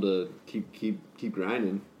tell him to keep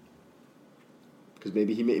grinding. Because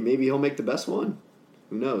maybe he'll make the best one.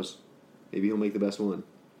 Who knows? Maybe he'll make the best one.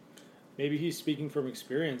 Maybe he's speaking from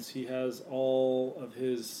experience. He has all of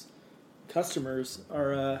his customers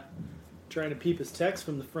are trying to peep his text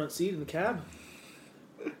from the front seat in the cab.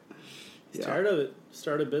 He's tired of it.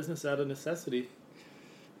 Start a business out of necessity.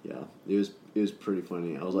 Yeah, it was pretty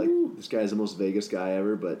funny. I was like, this guy's the most Vegas guy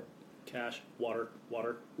ever, but Cash, water.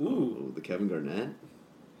 Ooh, the Kevin Garnett.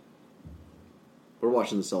 We're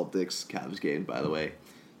watching the Celtics Cavs game, by the way.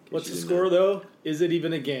 What's the score though? Is it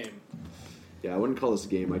even a game? Yeah, I wouldn't call this a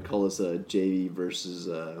game. I'd call this a JV versus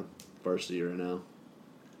varsity right now.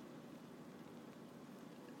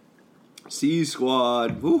 C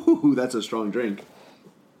Squad. Ooh, that's a strong drink.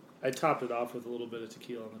 I topped it off with a little bit of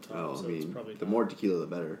tequila on the top. Oh, so I mean, it's probably the not. more tequila, the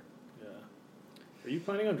better. Yeah. Are you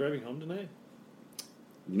planning on driving home tonight?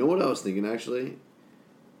 You know what I was thinking, actually?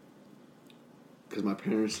 Because my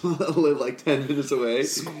parents live like 10 minutes away.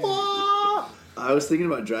 I was thinking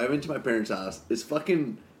about driving to my parents' house. It's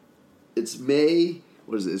May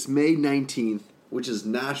 19th, which is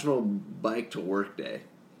National Bike to Work Day.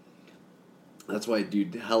 That's why,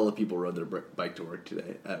 dude, hella people rode their bike to work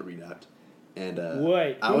today at Redapt. And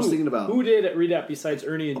I was thinking about who did at Redapt besides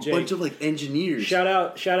Ernie and Jake. A bunch of like engineers. Shout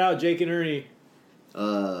out Jake and Ernie.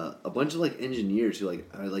 A bunch of like engineers who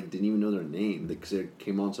like I like didn't even know their name because they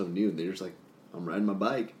came on so new. They're just like, I'm riding my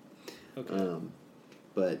bike. Okay.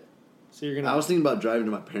 But so you're gonna. I was thinking about driving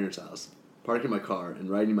to my parents' house, parking my car, and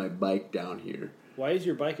riding my bike down here. Why is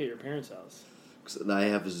your bike at your parents' house? Because I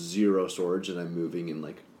have zero storage and I'm moving in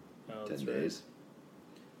like 10 days. Right.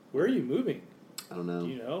 Where are you moving? I don't know. Do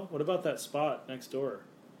you know? What about that spot next door,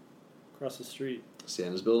 across the street?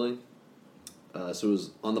 Santa's building. So it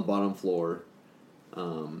was on the bottom floor,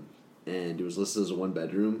 and it was listed as a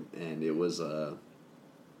 1-bedroom, and it was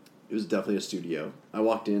definitely a studio. I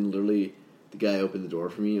walked in, literally, the guy opened the door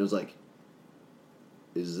for me, and I was like,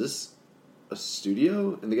 "Is this a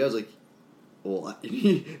studio?" And the guy was like, "Well,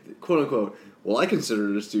 quote unquote, well, I consider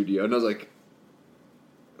it a studio," and I was like,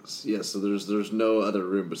 "Yeah, so there's no other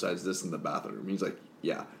room besides this in the bathroom." He's like,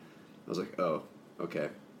 "Yeah." I was like, "Oh, okay.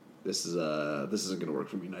 This isn't gonna work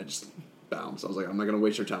for me." And I just bounced. I was like, "I'm not gonna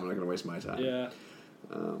waste your time. I'm not gonna waste my time." Yeah.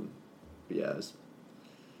 But yeah,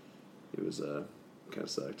 it was kind of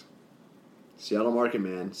sucked. Seattle Market,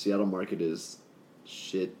 man. Seattle Market is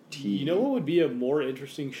shitty. You know what would be a more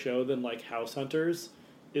interesting show than like House Hunters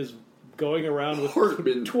is going around with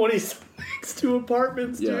 20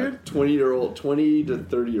 apartments, dude. 20 to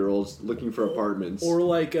 30-year-olds looking for apartments. Or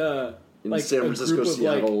like in like San Francisco,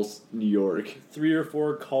 Seattle, like New York. 3 or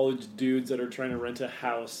 4 college dudes that are trying to rent a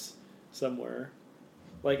house somewhere.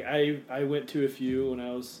 Like I went to a few when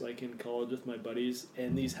I was like in college with my buddies,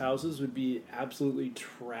 and these houses would be absolutely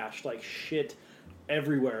trashed, like shit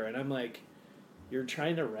everywhere. And I'm like, you're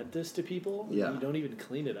trying to rent this to people? Yeah. And you don't even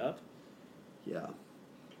clean it up? Yeah.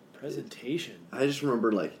 Presentation. I just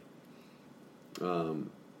remember like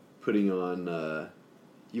putting on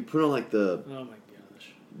you put on like the Oh my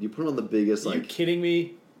gosh. you put on the biggest Are you like kidding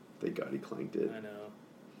me? thank God he clanked it. I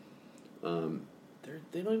know.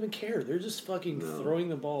 They don't even care. They're just fucking throwing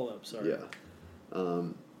the ball up. Sorry. Yeah.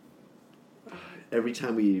 Every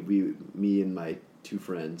time me and my 2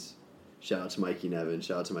 friends, shout out to Mikey and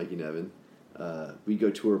Evan, we go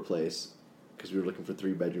tour a place because we were looking for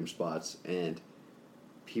 3-bedroom spots, and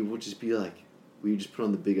people would just be like, we just put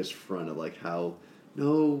on the biggest front of like how,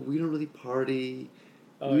 no, we don't really party.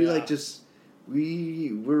 Oh, we yeah. like just we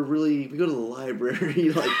go to the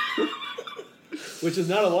library like. Which is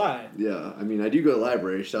not a lie. Yeah, I mean, I do go to the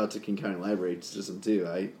library. Shout out to King County Library System, too.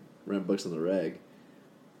 I rent books on the reg,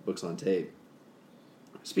 books on tape.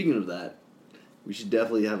 Speaking of that, we should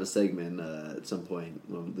definitely have a segment at some point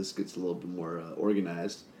when this gets a little bit more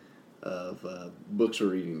organized of books we're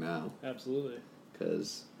reading now. Absolutely.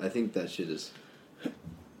 Because I think that shit is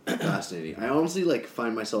fascinating. I honestly like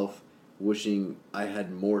find myself wishing I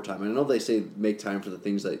had more time. I know they say make time for the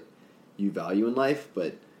things that you value in life,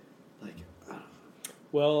 but like...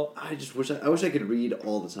 Well, I just wish I wish I could read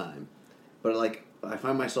all the time, but like I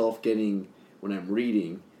find myself getting when I'm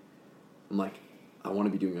reading, I'm like I want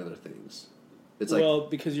to be doing other things. It's well,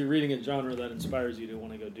 because you're reading a genre that inspires you to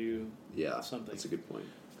want to go do yeah, something. That's a good point.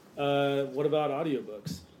 What about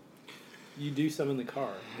audiobooks? You do some in the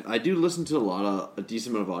car. I do listen to a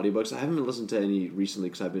decent amount of audiobooks. I haven't been listening to any recently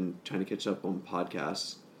because I've been trying to catch up on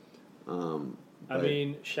podcasts. I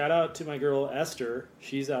mean, shout out to my girl Esther.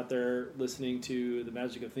 She's out there listening to The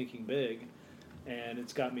Magic of Thinking Big, and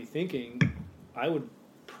it's got me thinking I would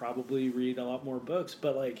probably read a lot more books,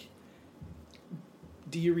 but like,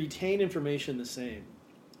 do you retain information the same?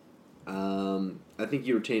 I think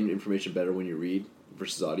you retain information better when you read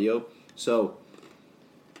versus audio. So,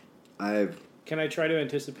 Can I try to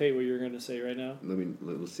anticipate what you're going to say right now?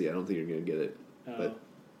 Let's see. I don't think you're going to get it, Oh. but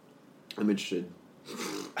I'm interested.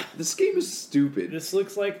 This game is stupid. This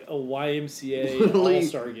looks like a YMCA Literally,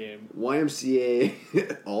 All-Star game.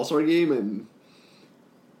 YMCA All-Star game, and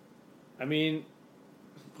I mean,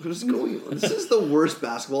 what is going on? This is the worst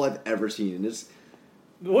basketball I've ever seen, and it's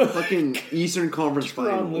fucking Eastern Conference Tron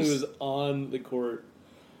Finals. lose on the court.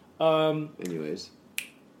 Anyways,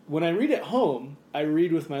 When I read at home, I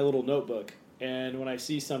read with my little notebook, and when I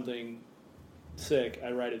see something sick,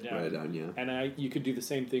 I write it down. write it down, yeah. And you could do the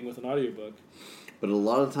same thing with an audiobook. But a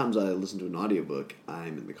lot of times I listen to an audiobook,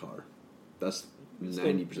 I'm in the car. That's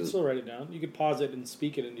 90%. Still write it down. You could pause it and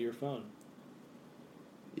speak it into your phone.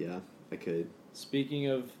 Yeah, I could. Speaking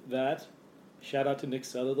of that, shout out to Nick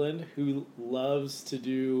Sutherland, who loves to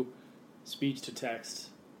do speech to text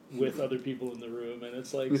with other people in the room, and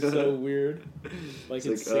it's like so weird. Like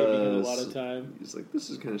it's saving him a lot of time. He's like,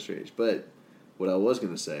 this is kind of strange. But what I was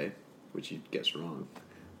going to say, which you guessed wrong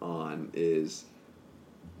on, is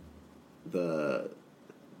the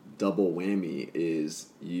double whammy is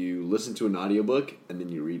you listen to an audiobook and then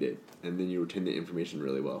you read it, and then you retain the information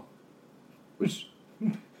really well. Which...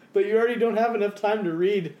 But you already don't have enough time to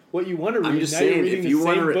read what you want to read. I'm just now saying, you're reading if you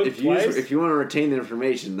want to, twice. if you want to retain the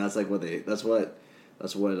information, that's like what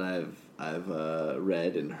I've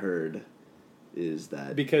read and heard, is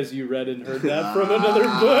that Because you read and heard that from another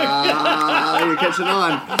book. You're catching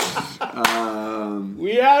on.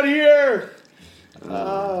 We out here.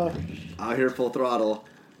 Out here full throttle.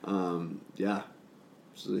 Yeah,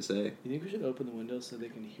 that's what they say. You think we should open the windows so they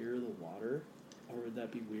can hear the water, or would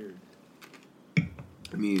that be weird?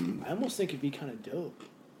 I mean, I almost think it'd be kind of dope.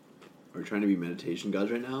 are we trying to be meditation gods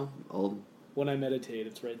right now? When I meditate,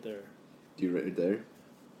 it's right there. Do you right there?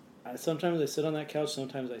 Sometimes I sit on that couch.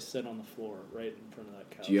 Sometimes I sit on the floor, right in front of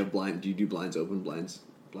that couch. Do you do blinds open, blinds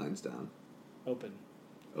down? Open?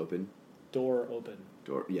 Door open.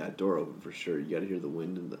 Door open for sure. You got to hear the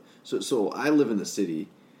wind and the. So I live in the city,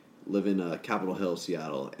 live in Capitol Hill,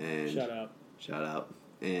 Seattle, and shout out,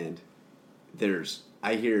 and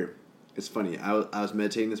I hear. It's funny. I was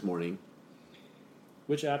meditating this morning.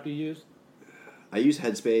 Which app do you use? I use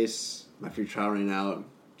Headspace. My free trial ran out.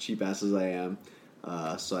 Cheap ass as I am,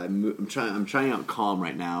 so I'm trying out Calm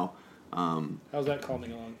right now. How's that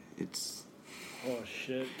calming along? It's. Oh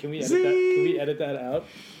shit! Can we edit that? Can we edit that out?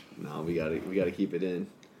 No, we gotta keep it in.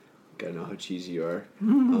 Gotta know how cheesy you are.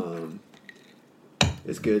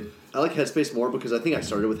 It's good. I like Headspace more because I think I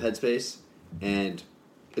started with Headspace, and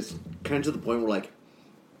it's kind of to the point where like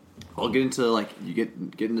I'll get into like you get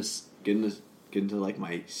into like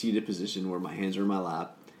my seated position where my hands are in my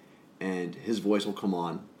lap, and his voice will come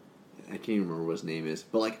on. I can't even remember what his name is,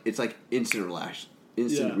 but like it's like instant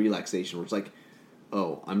relaxation. Where it's like,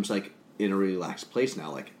 oh, I'm just like in a relaxed place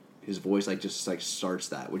now. Like his voice like just like starts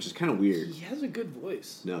that, which is kind of weird. He has a good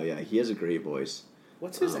voice. No, yeah, he has a great voice.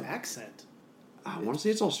 What's his accent? I want to say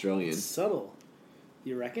it's Australian. It's subtle.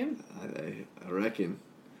 You reckon? I reckon.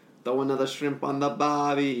 Throw another shrimp on the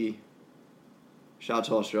barbie. Shout out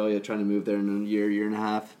to Australia, trying to move there in a year and a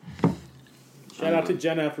half. Shout out to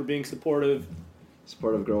Jenna for being supportive.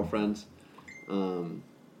 Supportive girlfriends.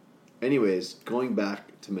 Anyways, going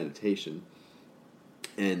back to meditation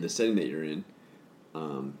and the setting that you're in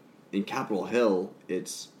Capitol Hill,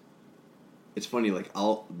 it's funny. Like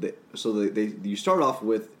you start off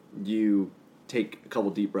with you take a couple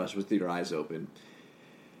deep breaths with your eyes open.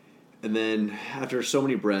 And then after so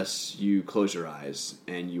many breaths, you close your eyes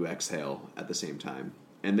and you exhale at the same time.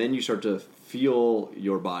 And then you start to feel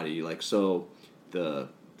your body. Like, so this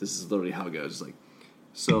is literally how it goes. Like,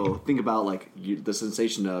 so think about like the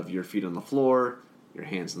sensation of your feet on the floor, your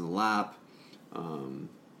hands in the lap, blah,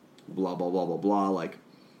 blah, blah, blah, blah. Like,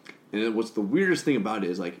 and what's the weirdest thing about it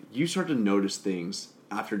is like you start to notice things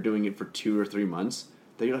after doing it for 2 or 3 months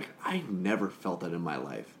that you're like, I never felt that in my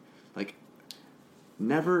life. Like,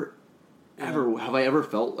 never... Ever have I ever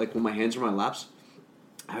felt like when my hands are in my laps?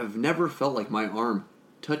 I've never felt like my arm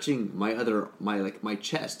touching my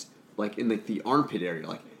chest, like in like the armpit area.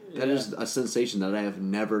 Like that is a sensation that I have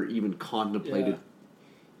never even contemplated,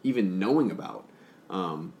 even knowing about.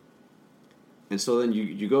 so then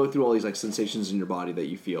you go through all these like sensations in your body that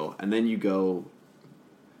you feel, and then you go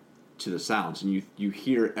to the sounds, and you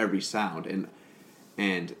hear every sound,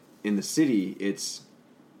 and in the city, it's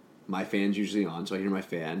my fan's usually on, so I hear my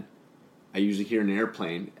fan. I usually hear an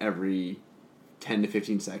airplane every 10 to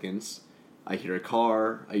 15 seconds. I hear a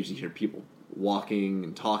car. I usually hear people walking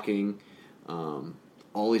and talking,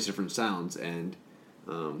 all these different sounds, and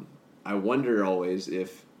I wonder always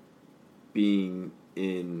if being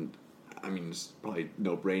in, I mean, it's probably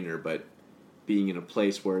no-brainer, but being in a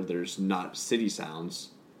place where there's not city sounds,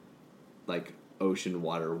 like ocean,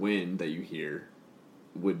 water, wind that you hear,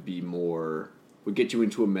 would get you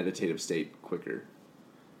into a meditative state quicker.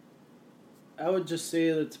 I would just say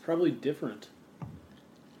that it's probably different.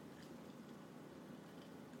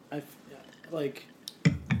 Like,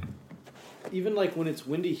 even like when it's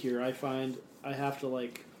windy here, I find I have to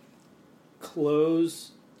like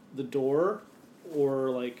close the door or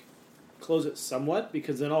like close it somewhat,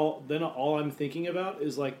 because then all I'm thinking about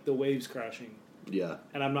is like the waves crashing. Yeah.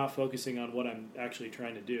 And I'm not focusing on what I'm actually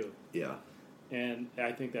trying to do. Yeah. And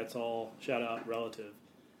I think that's all, shout out, relative.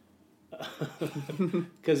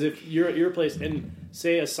 Because if you're at your place and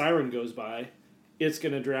say a siren goes by, it's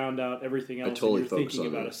going to drown out everything else. Totally and you're thinking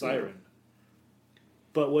about a siren. Yeah.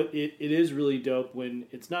 But what it is really dope when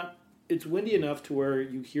it's windy enough to where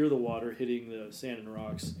you hear the water hitting the sand and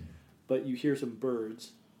rocks, but you hear some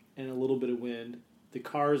birds and a little bit of wind. The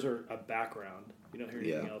cars are a background. You don't hear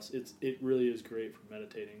anything else. It really is great for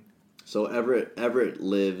meditating. So Everett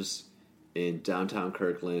lives in downtown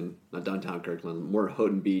Kirkland, not downtown Kirkland, more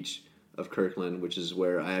Houghton Beach of Kirkland, which is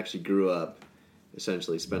where I actually grew up.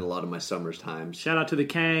 Essentially, spent a lot of my summers times. Shout out to the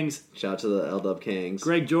Kangs. Shout out to the LW Kangs.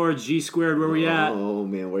 Greg George, G Squared, where we at? Oh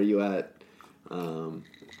man, where you at?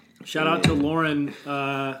 Shout out to Lauren,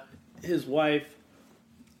 his wife.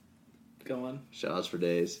 Go on. Shout outs for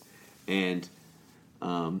days. And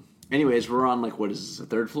anyways, we're on like, what is this, the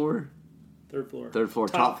third floor? Third floor. Third floor.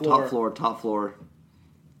 Top Top floor.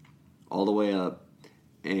 All the way up.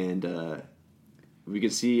 And we can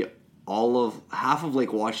see half of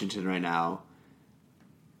Lake Washington right now.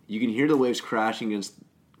 You can hear the waves crashing against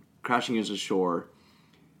the shore.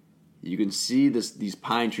 You can see these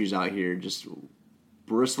pine trees out here just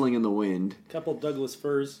bristling in the wind. Couple Douglas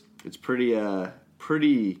firs. It's pretty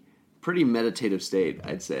meditative state,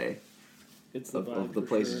 I'd say. It's the vibe of the for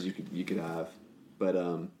places sure. you could have. But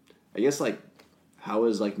I guess like, how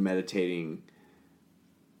has like meditating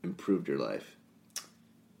improved your life?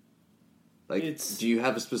 Like, do you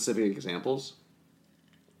have specific examples?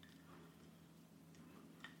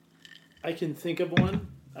 I can think of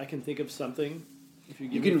one. I can think of something. If you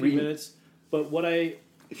give me a few minutes. But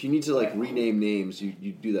if you need to like rename names, you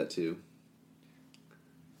do that too.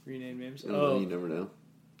 Rename names? I don't know, you never know.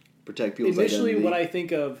 Protect people's initially, identity. what I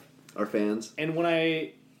think of... Our fans. And when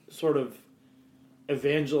I sort of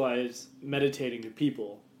evangelize meditating to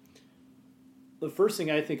people, the first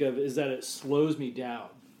thing I think of is that it slows me down.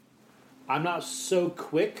 I'm not so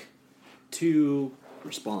quick to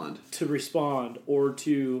respond or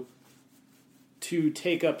to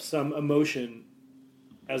take up some emotion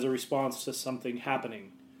as a response to something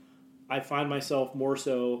happening. I find myself more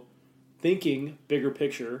so thinking bigger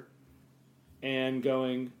picture and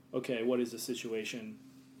going, okay, what is the situation?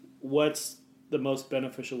 What's the most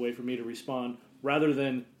beneficial way for me to respond, rather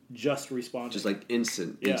than just responding? Just like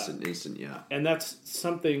instant, yeah. And that's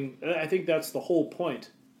something, I think that's the whole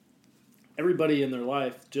point. Everybody in their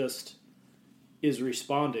life just is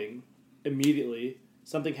responding immediately.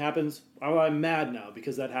 Something happens, oh, I'm mad now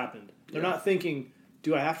because that happened. They're not thinking,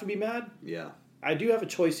 do I have to be mad? Yeah. I do have a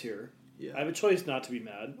choice here. Yeah. I have a choice not to be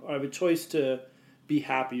mad. Or I have a choice to be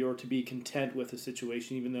happy or to be content with the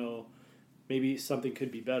situation, even though maybe something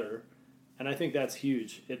could be better. And I think that's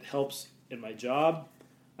huge. It helps in my job.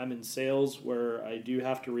 I'm in sales where I do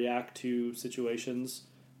have to react to situations.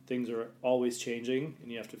 Things are always changing,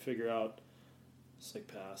 and you have to figure out. It's like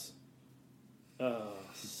pass.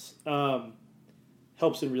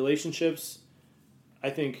 Helps in relationships. I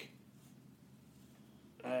think.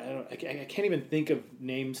 I can't even think of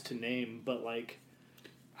names to name, but like,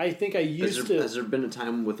 I think I used to. Has there been a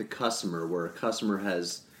time with a customer where a customer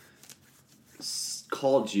has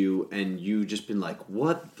called you and you just been like,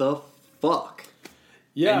 "What the fuck?"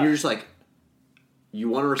 Yeah, and you're just like, you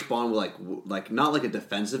want to respond with like not like a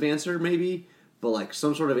defensive answer maybe, but like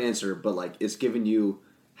some sort of answer, but like it's giving you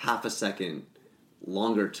half a second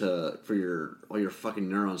longer for all your fucking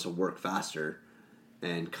neurons to work faster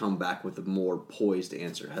and come back with a more poised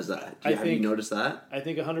answer. Have you noticed that? I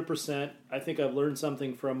think 100%. I think I've learned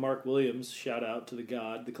something from Mark Williams. Shout out to the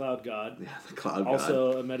cloud god. Yeah, the cloud god.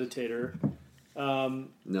 Also a meditator. No,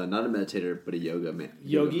 not a meditator, but a yoga man.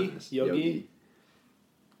 Yogi? master. Yogi?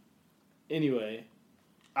 Anyway,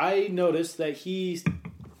 I noticed that he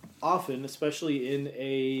often, especially in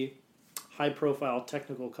a high-profile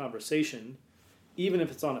technical conversation, even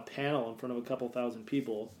if it's on a panel in front of a couple thousand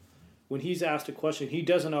people, when he's asked a question, he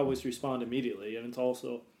doesn't always respond immediately, and it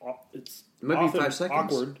might often be 5 seconds.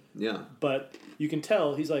 awkward. Yeah. But you can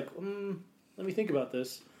tell he's like, let me think about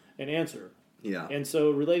this and answer. Yeah. And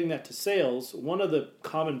so relating that to sales, one of the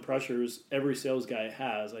common pressures every sales guy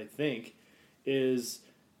has, I think, is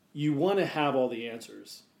you want to have all the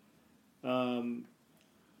answers. Sometimes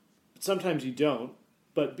you don't,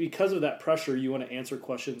 but because of that pressure, you want to answer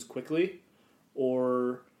questions quickly,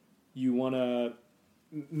 or you want to,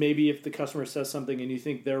 maybe if the customer says something and you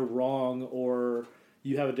think they're wrong or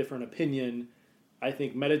you have a different opinion, I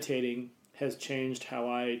think meditating has changed how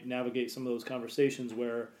I navigate some of those conversations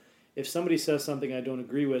where if somebody says something I don't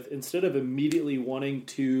agree with, instead of immediately wanting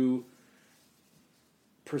to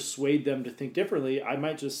persuade them to think differently, I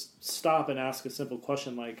might just stop and ask a simple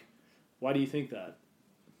question like, why do you think that?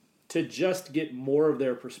 To just get more of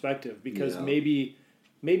their perspective, because maybe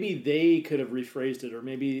they could have rephrased it, or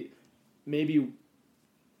maybe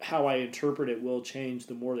how I interpret it will change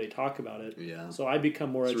the more they talk about it. Yeah. So I become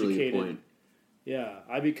more That's a really educated. good point. Yeah,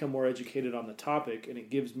 I become more educated on the topic, and it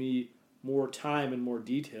gives me more time and more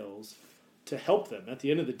details to help them. At the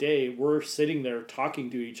end of the day, we're sitting there talking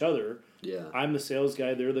to each other. Yeah. I'm the sales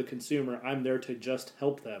guy, they're the consumer. I'm there to just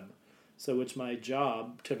help them. So it's my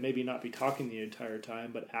job to maybe not be talking the entire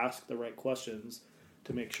time, but ask the right questions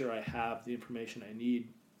to make sure I have the information I need.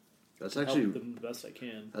 That's to actually help them the best I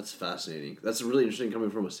can. That's fascinating. That's really interesting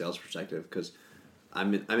coming from a sales perspective, because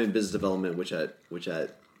I'm in business development, which at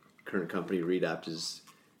current company Redapt is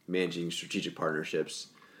managing strategic partnerships.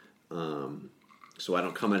 So I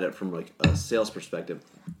don't come at it from like a sales perspective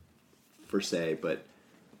per se, but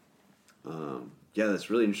yeah,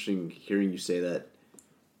 that's really interesting hearing you say that.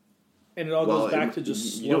 And it all goes back to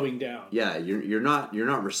just slowing down. Yeah, you're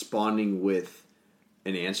not responding with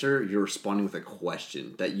an answer. You're responding with a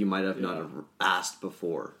question that you might have not have asked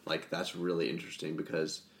before. Like, that's really interesting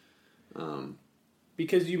because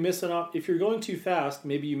you miss if you're going too fast,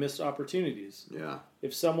 maybe you miss opportunities. Yeah.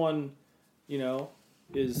 If someone,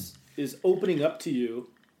 is opening up to you,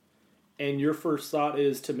 and your first thought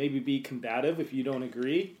is to maybe be combative if you don't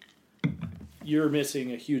agree, you're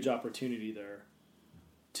missing a huge opportunity there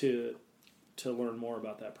to learn more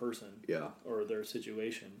about that person, or their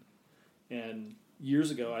situation. And years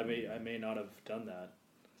ago, I may not have done that,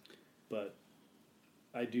 but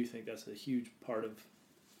I do think that's a huge part of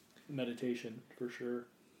meditation for sure.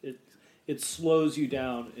 It slows you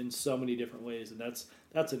down in so many different ways, and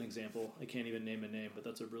that's an example. I can't even name a name, but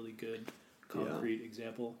that's a really good concrete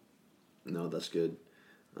example. No, that's good.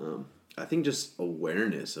 I think just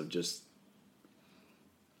awareness of just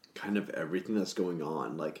kind of everything that's going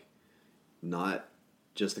on, like not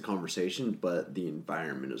just the conversation, but the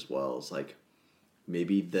environment as well. It's like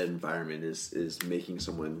maybe the environment is making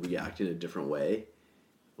someone react in a different way,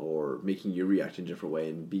 or making you react in a different way,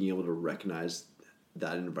 and being able to recognize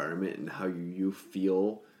that environment and how you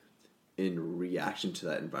feel in reaction to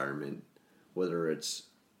that environment, whether it's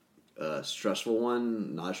a stressful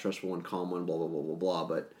one, not a stressful one, calm one, blah, blah, blah, blah, blah,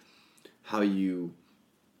 but how you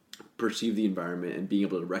perceive the environment and being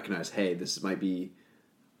able to recognize, hey, this might be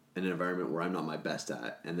an environment where I'm not my best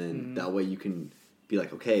at. And then that way you can be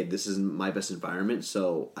like, okay, this isn't my best environment,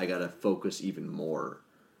 so I got to focus even more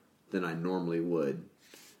than I normally would.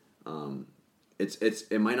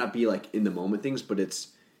 It might not be like in the moment things, but it's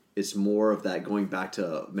more of that going back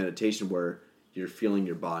to meditation where you're feeling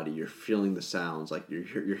your body, you're feeling the sounds, like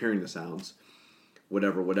you're hearing the sounds,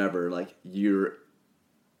 whatever, like you're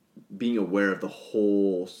being aware of the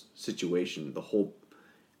whole situation,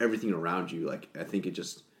 everything around you. Like, I think it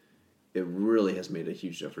really has made a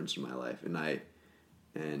huge difference in my life.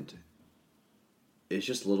 And it's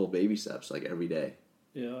just little baby steps, like every day.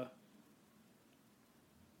 Yeah.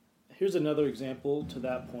 Here's another example to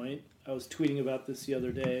that point. I was tweeting about this the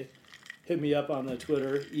other day. Hit me up on the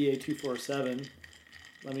Twitter, EA247.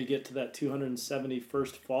 Let me get to that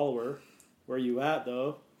 271st follower. Where you at,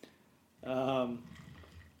 though?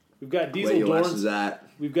 We've got Diesel Dorns.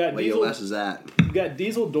 We've got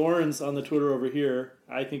Diesel Dorns on the Twitter over here.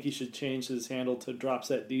 I think he should change his handle to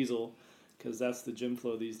Dropset Diesel, because that's the gym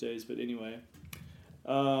flow these days. But anyway.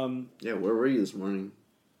 Yeah, where were you this morning?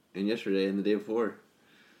 And yesterday and the day before?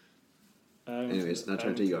 Anyways, not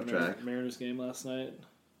trying to take you off track. Mariners game last night.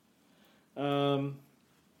 But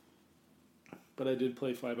I did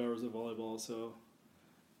play 5 hours of volleyball, so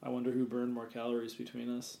I wonder who burned more calories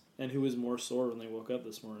between us and who was more sore when they woke up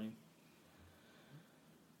this morning.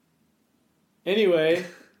 Anyway,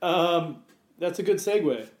 that's a good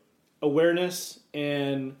segue. Awareness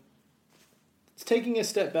and it's taking a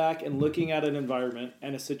step back and looking at an environment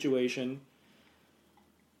and a situation.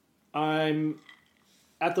 I'm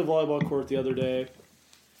at the volleyball court the other day,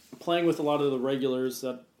 playing with a lot of the regulars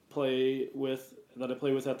that I play with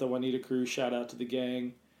at the Juanita Crew. Shout out to the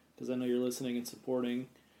gang, because I know you're listening and supporting.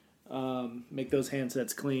 Make those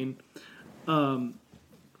handsets clean.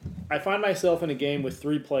 I find myself in a game with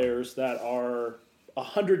 3 players that are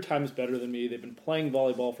 100 times better than me. They've been playing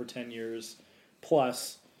volleyball for 10 years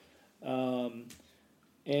plus. And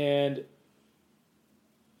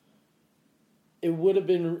it would have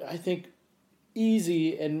been, I think,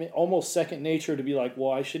 easy and almost second nature to be like,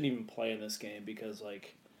 well, I shouldn't even play in this game because,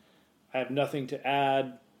 like, I have nothing to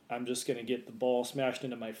add. I'm just going to get the ball smashed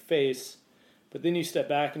into my face. But then you step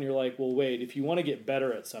back and you're like, well, wait, if you want to get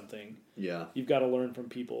better at something, you've got to learn from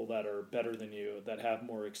people that are better than you, that have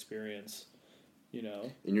more experience, you know?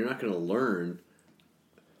 And you're not going to learn.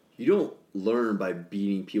 You don't learn by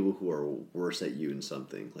beating people who are worse at you in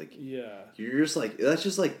something. Like, you're just like, that's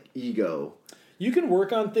just like ego. You can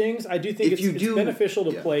work on things. I do think it's beneficial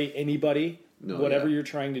to play anybody, whatever you're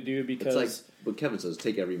trying to do, because... It's like what Kevin says,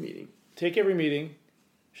 take every meeting. Take every meeting.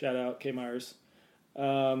 Shout out K. Myers.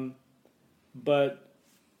 But,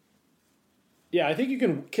 yeah, I think you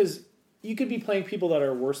can... Because you could be playing people that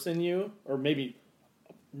are worse than you, or maybe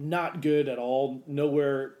not good at all,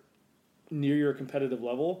 nowhere near your competitive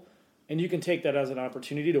level, and you can take that as an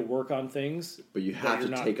opportunity to work on things. But you have to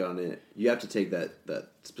take on it. You have to take that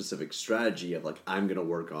specific strategy of, like, I'm going to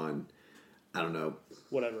work on, I don't know.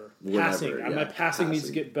 Whatever. Passing. My passing needs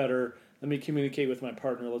to get better. Let me communicate with my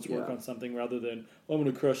partner. Let's work on something rather than, I'm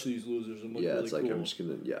going to crush these losers and look really it's like, cool. I'm just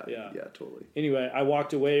going to, yeah, totally. Anyway, I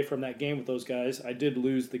walked away from that game with those guys. I did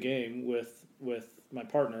lose the game with my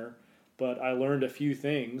partner, but I learned a few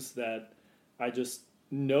things that I just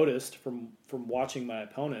noticed from watching my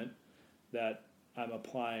opponent that I'm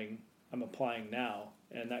applying now.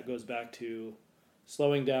 And that goes back to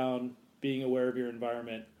slowing down, being aware of your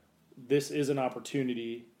environment. This is an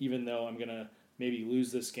opportunity, even though I'm going to maybe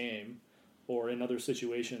lose this game, or in other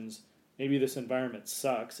situations, maybe this environment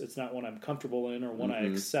sucks. It's not one I'm comfortable in or one I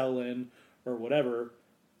excel in or whatever,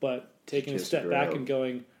 but taking a step back and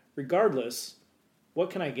going, regardless, what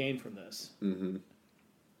can I gain from this? Mm-hmm.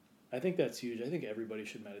 I think that's huge. I think everybody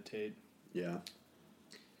should meditate. Yeah.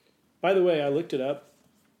 By the way, I looked it up.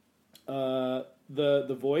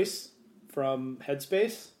 The voice from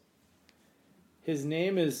Headspace, his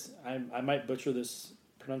name is, I might butcher this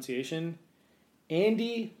pronunciation,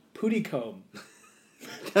 Andy Puddicombe.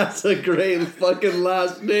 That's a great fucking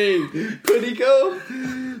last name.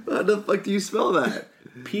 Puddicombe? How the fuck do you spell that?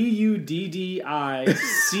 Puddicombe.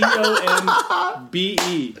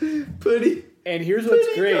 Putty. And here's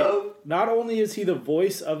what's great. Not only is he the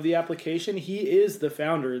voice of the application, he is the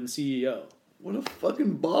founder and CEO. What a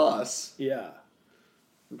fucking boss. Yeah.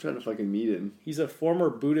 I'm trying to fucking meet him. He's a former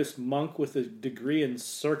Buddhist monk with a degree in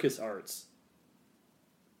circus arts.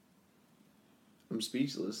 I'm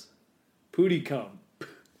speechless. Puddicombe.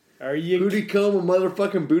 Are you... Puddicombe, a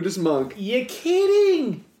motherfucking Buddhist monk. You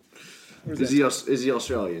kidding? Is he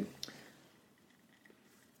Australian?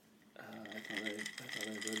 I thought I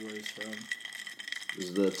read where he's from. This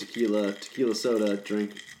is the tequila soda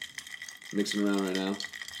drink mixing around right now.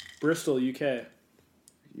 Bristol, UK.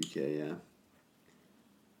 UK, yeah.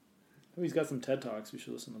 Oh, he's got some TED Talks. We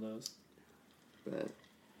should listen to those. Bet.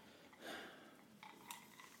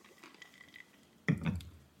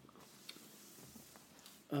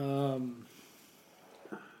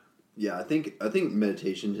 Yeah, I think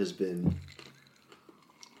meditation has been...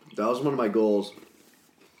 That was one of my goals.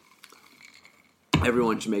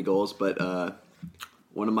 Everyone should make goals, but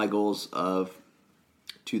one of my goals of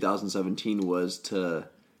 2017 was to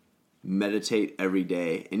meditate every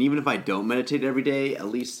day. And even if I don't meditate every day, at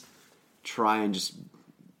least try and just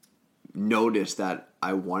notice that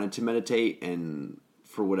I wanted to meditate, and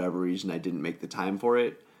for whatever reason I didn't make the time for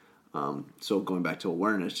it. So going back to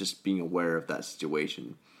awareness, just being aware of that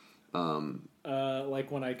situation. Like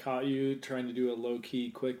when I caught you trying to do a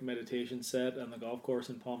low-key quick meditation set on the golf course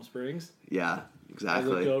in Palm Springs. Yeah,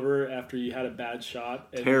 exactly. I looked over after you had a bad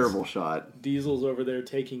shot. Terrible shot. Diesel's over there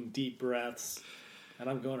taking deep breaths. And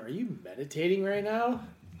I'm going, are you meditating right now?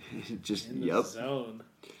 Just, in the zone.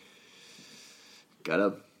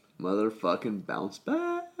 Gotta motherfucking bounce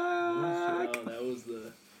back. Oh, that was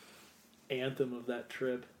the anthem of that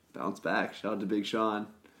trip. Bounce back. Shout out to Big Sean.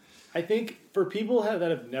 I think for people that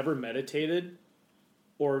have never meditated,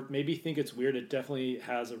 or maybe think it's weird, it definitely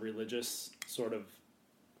has a religious sort of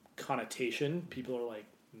connotation. People are like,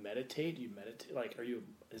 meditate? You meditate? Like,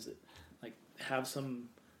 is it like have some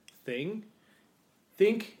thing,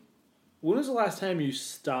 think, when was the last time you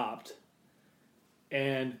stopped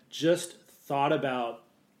and just thought about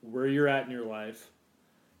where you're at in your life,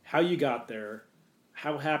 how you got there,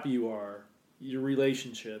 how happy you are, your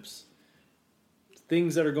relationships,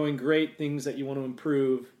 things that are going great, things that you want to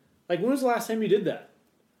improve. Like, when was the last time you did that?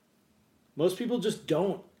 Most people just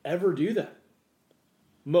don't ever do that.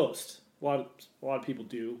 Most. A lot of people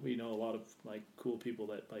do. We know a lot of, like, cool people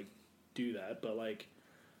that, like, do that. But, like,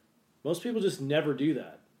 most people just never do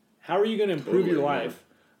that. How are you going to improve your life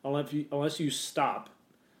unless you stop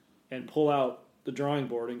and pull out the drawing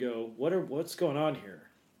board and go, what's going on here?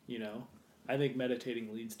 You know? I think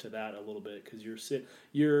meditating leads to that a little bit, because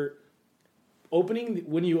you're opening,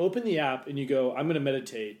 when you open the app and you go, I'm going to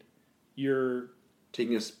meditate, you're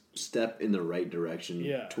taking a step in the right direction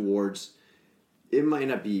Yeah. towards, it might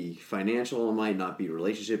not be financial, it might not be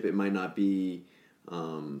relationship, it might not be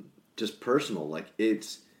just personal. Like,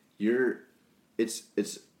 it's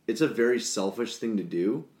a very selfish thing to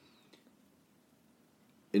do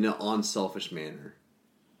in an unselfish manner.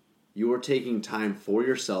 You are taking time for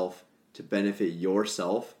yourself to benefit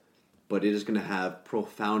yourself, but it is going to have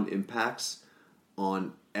profound impacts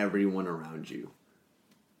on everyone around you.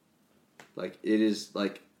 Like, it is,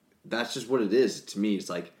 like, that's just what it is to me. It's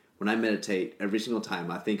like, when I meditate, every single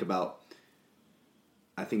time I think about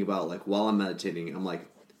like, while I'm meditating, I'm like,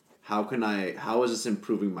 how is this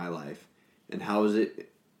improving my life? And how is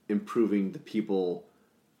it improving the people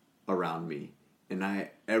around me? And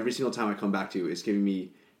every single time I come back to, it's giving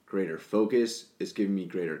me greater focus, it's giving me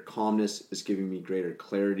greater calmness, it's giving me greater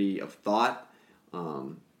clarity of thought,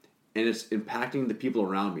 and it's impacting the people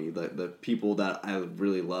around me, the people that I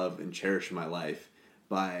really love and cherish in my life,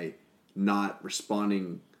 by not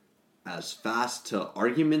responding as fast to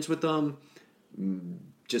arguments with them.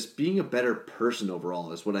 Just being a better person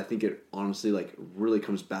overall is what I think it honestly, like, really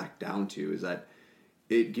comes back down to, is that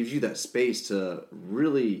it gives you that space to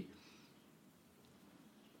really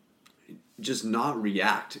just not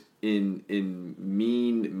react in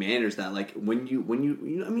mean manners that, like, when you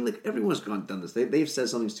know, I mean, like, everyone's done this. They've said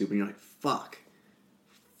something stupid and you're like, fuck,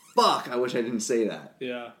 I wish I didn't say that.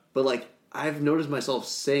 Yeah. But, like, I've noticed myself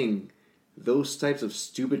saying those types of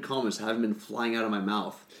stupid comments haven't been flying out of my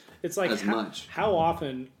mouth. It's like, as much. How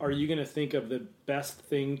often are you going to think of the best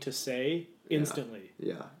thing to say instantly?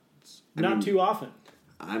 Yeah. Not too often.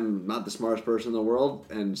 I'm not the smartest person in the world,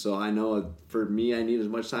 and so I know for me, I need as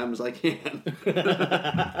much time as I can.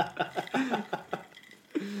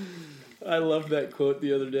 I loved that quote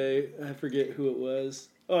the other day. I forget who it was.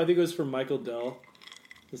 Oh, I think it was from Michael Dell.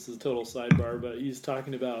 This is a total sidebar, but he's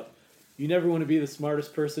talking about, you never want to be the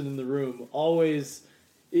smartest person in the room. Always,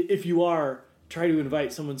 if you are, try to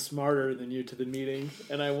invite someone smarter than you to the meeting.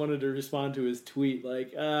 And I wanted to respond to his tweet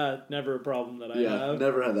like, never a problem that I have. Yeah,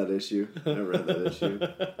 never had that issue. Never had that issue.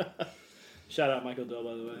 Shout out Michael Dell,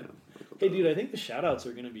 by the way. Hey, dude, I think the shout outs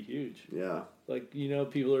are going to be huge. Yeah. Like, you know,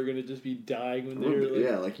 people are going to just be dying when they're like...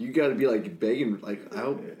 Yeah, like, you got to be, like, begging. Like, I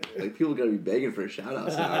hope, like, people got to be begging for shout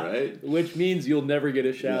outs now, right? Which means you'll never get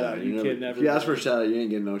a shout out. You can never. If you ask for a shout out, you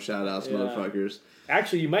ain't getting no shout outs, motherfuckers.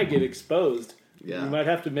 Actually, you might get exposed. Yeah. You might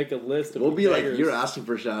have to make a list of We'll be beggars. like, you're asking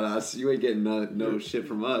for shout outs. You ain't getting no shit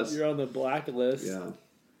from us. You're on the blacklist. Yeah.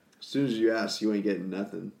 As soon as you ask, you ain't getting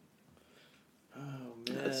nothing. Oh,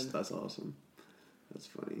 man. That's awesome. That's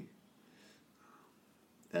funny.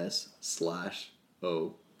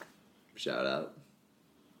 S/O. Shout out.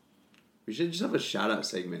 We should just have a shout out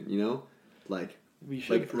segment, you know? Like, we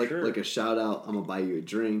should, like a shout out, I'm gonna buy you a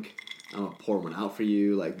drink, I'm gonna pour one out for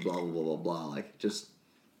you, like, blah, blah, blah, blah, blah. Like, just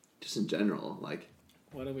in general, like.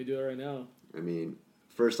 Why don't we do it right now? I mean,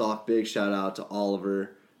 first off, big shout out to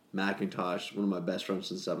Oliver McIntosh, one of my best friends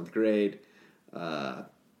since 7th grade.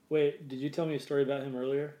 Wait, did you tell me a story about him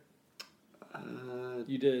earlier?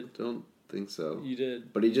 You did. Don't think so. You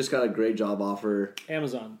did. But he just got a great job offer.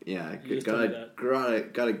 Amazon. Yeah, You got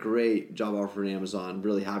a great job offer in Amazon.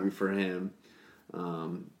 Really happy for him.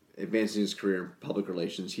 Advancing his career in public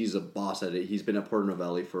relations. He's a boss at it. He's been at Porter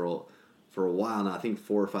Novelli for a while now. I think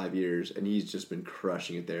 4 or 5 years, and he's just been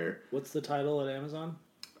crushing it there. What's the title at Amazon?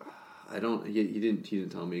 I don't. He didn't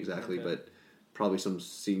tell me exactly, Okay. but probably some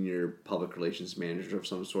senior public relations manager of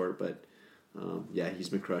some sort. But yeah, he's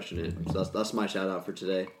been crushing it. So that's my shout out for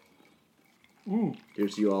today. Ooh.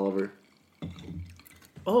 Here's to you, Oliver.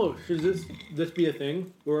 Oh, should this be a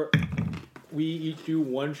thing where we each do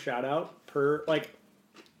one shout out per, like,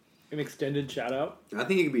 an extended shout out? I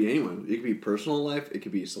think it could be anyone. It could be personal life. It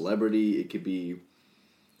could be celebrity. It could be.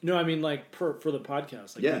 No, I mean, like, for the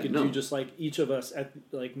podcast. Like, Yeah, we could do just, like, each of us,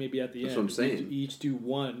 maybe at the end. That's what I'm saying. We each do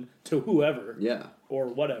one to whoever. Yeah. Or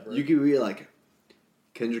whatever. You could be like,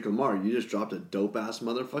 Kendrick Lamar, you just dropped a dope ass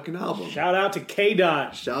motherfucking album. Shout out to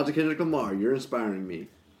K-Dot. Shout out to Kendrick Lamar. You're inspiring me.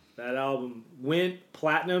 That album went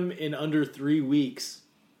platinum in under 3 weeks.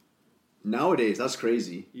 Nowadays, that's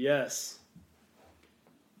crazy. Yes.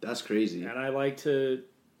 That's crazy. And I like to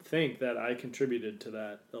think that I contributed to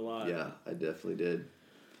that a lot. Yeah, I definitely did.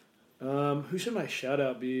 Who should my shout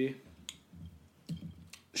out be?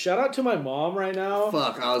 Shout out to my mom right now.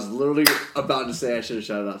 Fuck, I was literally about to say I should have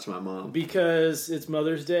shouted out to my mom. Because it's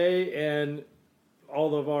Mother's Day, and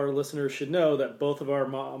all of our listeners should know that both of our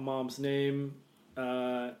mom's name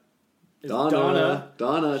is Donna.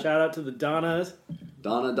 Donna. Shout out to the Donnas.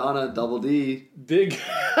 Donna, double D. Big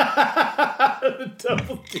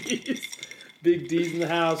double D's. Big D's in the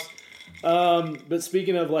house. But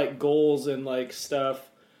speaking of like goals and like stuff,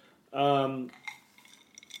 my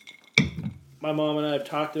mom and I have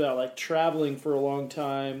talked about like traveling for a long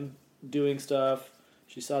time, doing stuff.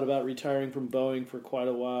 She's thought about retiring from Boeing for quite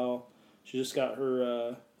a while. She just got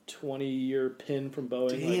her 20-year pin from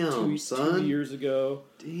Boeing Damn, son. 2 years ago.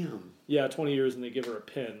 Damn. Yeah, 20 years, and they give her a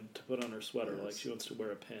pin to put on her sweater. Yes. Like she wants to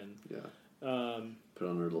wear a pin. Yeah. Put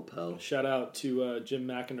on her lapel. Shout out to Jim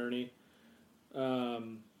McInerney.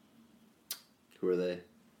 Who are they?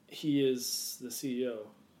 He is the CEO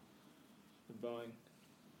of Boeing.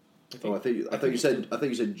 I thought you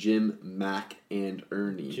said Jim, Mac, and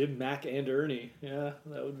Ernie. Jim, Mac, and Ernie. Yeah,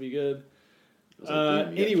 that would be good.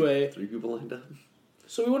 Anyway, 3 people lined up.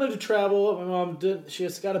 So we wanted to travel. My mom did. She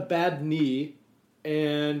has got a bad knee,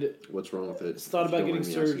 and what's wrong with it? Thought about getting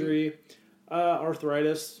surgery.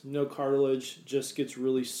 Arthritis, no cartilage, just gets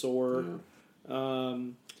really sore. Yeah.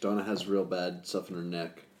 Donna has real bad stuff in her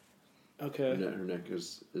neck. Okay. Her neck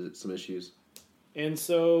is some issues. And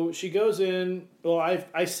so she goes in. Well,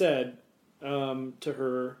 I said to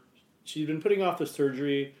her, she'd been putting off the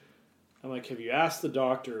surgery. I'm like, have you asked the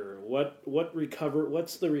doctor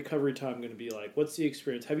what's the recovery time going to be like? What's the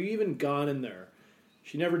experience? Have you even gone in there?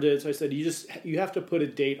 She never did. So I said, you have to put a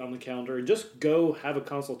date on the calendar and just go have a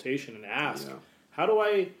consultation and ask, how do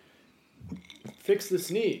I fix this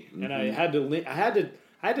knee? Mm-hmm. And I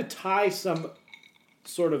had to tie some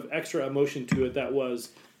sort of extra emotion to it that was,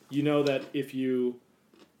 that if you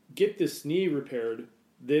get this knee repaired,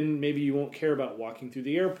 then maybe you won't care about walking through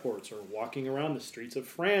the airports or walking around the streets of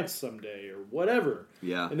France someday or whatever.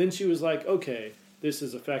 Yeah. And then she was like, okay, this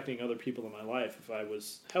is affecting other people in my life. If I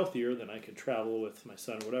was healthier, then I could travel with my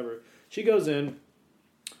son or whatever. She goes in,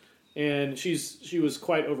 and she was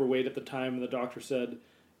quite overweight at the time, and the doctor said,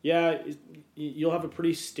 yeah, you'll have a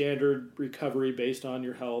pretty standard recovery based on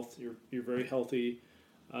your health. You're very healthy.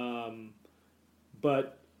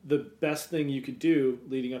 But the best thing you could do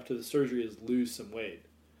leading up to the surgery is lose some weight.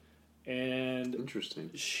 And interesting.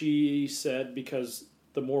 She said because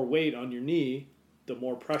the more weight on your knee, the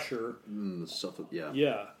more pressure. Yeah.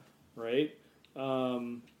 Yeah. Right.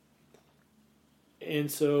 And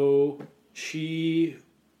so she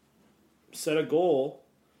set a goal.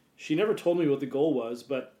 She never told me what the goal was,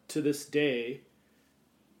 but to this day,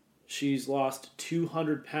 she's lost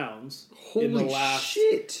 200 pounds. Holy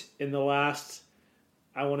shit! In the last,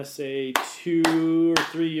 I want to say 2 or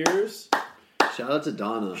 3 years. Shout out to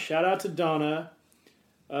Donna.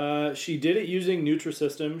 She did it using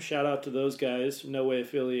Nutrisystem. Shout out to those guys. No way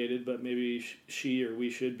affiliated, but maybe she or we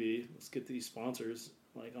should be. Let's get these sponsors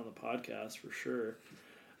like on the podcast for sure.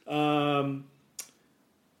 The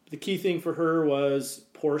key thing for her was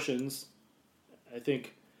portions. I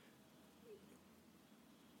think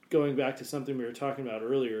going back to something we were talking about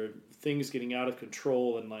earlier, things getting out of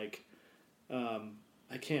control and like, I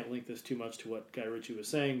can't link this too much to what Guy Ritchie was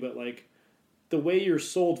saying, but like, the way you're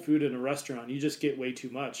sold food in a restaurant, you just get way too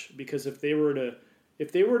much. Because if they were to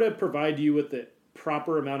provide you with the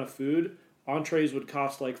proper amount of food, entrees would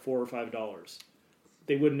cost like $4 or $5.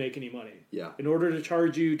 They wouldn't make any money. Yeah. In order to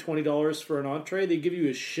charge you $20 for an entree, they give you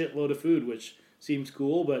a shitload of food, which seems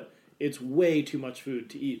cool, but it's way too much food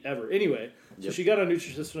to eat ever. Anyway, so she got on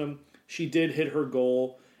Nutrisystem. She did hit her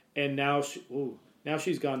goal, and now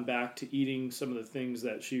she's gone back to eating some of the things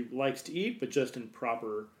that she likes to eat, but just in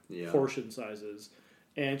proper portion sizes.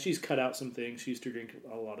 And she's cut out some things. She used to drink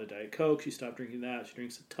a lot of Diet Coke. She stopped drinking that. She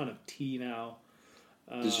drinks a ton of tea now.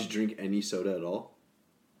 Does she drink any soda at all?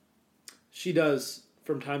 She does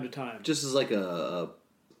from time to time. Just as like a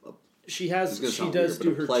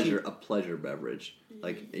pleasure beverage.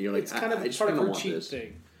 Like you're like, it's kind of part of her cheat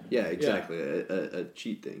thing. Yeah, exactly. Yeah. A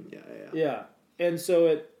cheat thing. Yeah. And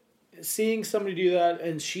so seeing somebody do that,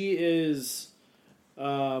 and she is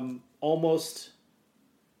almost.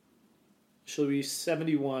 She'll be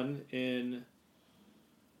 71 in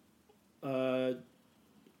a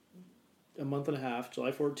month and a half,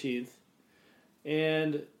 July 14th.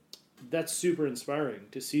 And that's super inspiring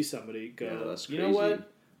to see somebody go, Yeah, that's you know crazy.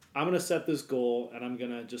 what? I'm going to set this goal and I'm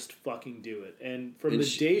going to just fucking do it. And from And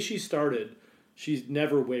the day she started, she's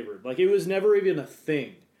never wavered. Like, it was never even a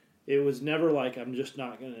thing. It was never like, I'm just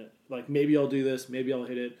not going to, like, maybe I'll do this, maybe I'll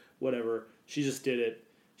hit it, whatever. She just did it.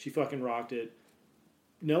 She fucking rocked it.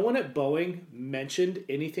 No one at Boeing mentioned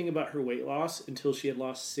anything about her weight loss until she had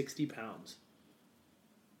lost 60 pounds.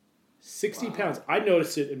 60 pounds. I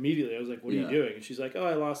noticed it immediately. I was like, what are you doing? And she's like, oh,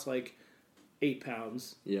 I lost like 8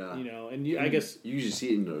 pounds. Yeah. You know, and I guess... You usually see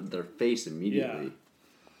it in their face immediately.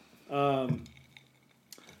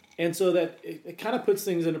 And so that it kind of puts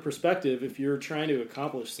things into perspective. If you're trying to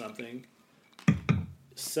accomplish something,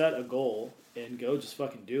 set a goal and go just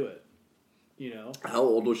fucking do it. You know? How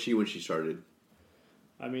old was she when she started?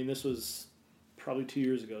 I mean, this was probably 2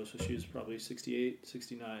 years ago, so she was probably 68,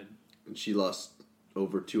 69. And she lost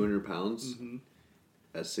over 200 pounds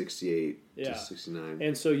at 68 to 69.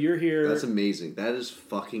 And so you're here... That's amazing. That is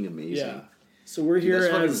fucking amazing. Yeah. So we're here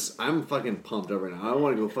as... I'm fucking pumped up right now. I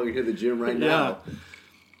want to go fucking hit the gym right now.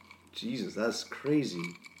 Jesus, that's crazy.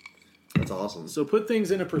 That's awesome. So put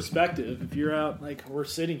things into perspective. If you're out, like, we're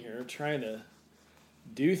sitting here trying to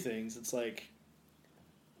do things, it's like...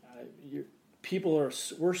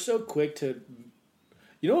 we're so quick to,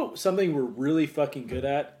 you know, something we're really fucking good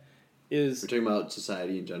at is... We're talking about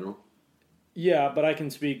society in general? Yeah, but I can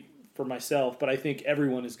speak for myself, but I think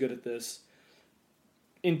everyone is good at this.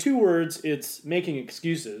 In 2 words, it's making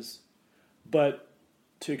excuses, but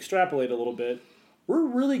to extrapolate a little bit, we're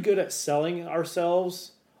really good at selling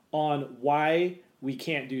ourselves on why we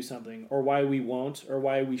can't do something, or why we won't, or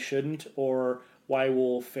why we shouldn't, or why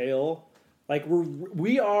we'll fail. Like,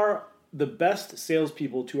 we are the best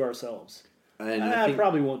salespeople to ourselves. And I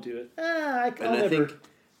probably won't do it. I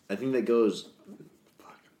think that goes.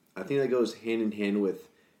 I think that goes hand in hand with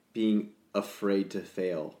being afraid to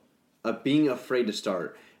fail, being afraid to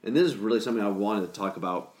start. And this is really something I wanted to talk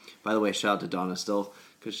about. By the way, shout out to Donna still,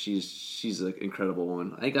 because she's an incredible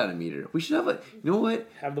woman. I gotta meet her. We should have you know what?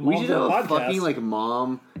 We should have a fucking like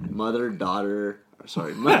mother, daughter.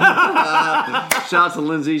 Sorry, shout out to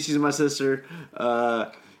Lindsay. She's my sister.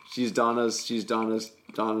 She's Donna's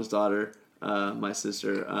daughter. My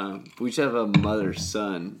sister. We should have a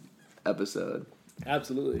mother-son episode.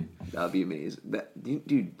 Absolutely. That would be amazing.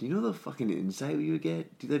 Dude, do you know the fucking insight we would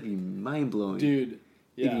get? Dude, that'd be mind-blowing. Dude,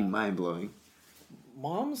 yeah. It'd be mind-blowing.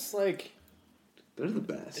 Moms, like... They're the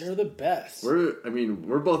best. They're the best.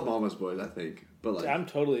 We're both mama's boys, I think. But like, I'm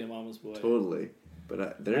totally a mama's boy. Totally.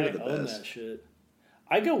 But they're the best. I own that shit.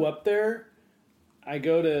 I go up there. I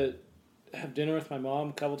go to have dinner with my mom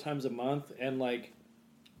a couple times a month, and like...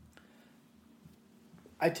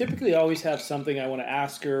 I typically always have something I want to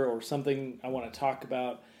ask her or something I want to talk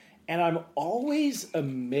about, and I'm always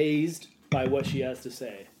amazed by what she has to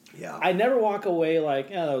say. Yeah. I never walk away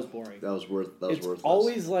like, that was boring. That was worthless. It's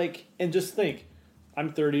always like, and just think,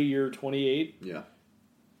 I'm 30, you're 28. Yeah.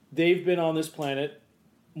 They've been on this planet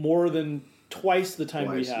more than twice the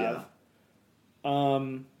time we have.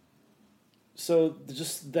 Yeah. So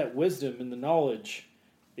just that wisdom and the knowledge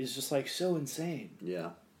is just like so insane.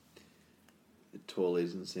 Yeah. It totally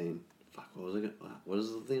is insane. Fuck, what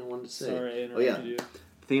is the thing I wanted to say? Sorry, I interrupted you.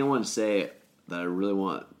 The thing I want to say that I really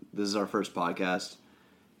want, this is our first podcast,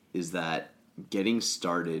 is that getting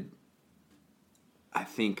started, I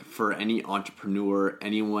think for any entrepreneur,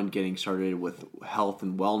 anyone getting started with health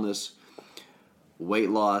and wellness, weight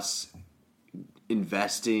loss,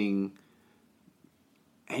 investing,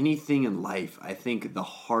 anything in life, I think the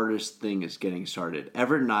hardest thing is getting started.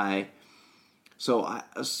 Everett and I, so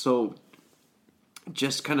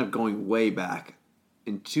just kind of going way back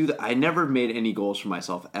I never made any goals for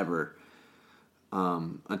myself ever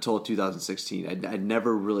until 2016. I'd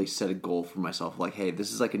never really set a goal for myself like, hey,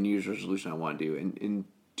 this is like a New Year's resolution I want to do. And in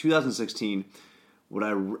 2016,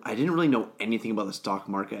 I didn't really know anything about the stock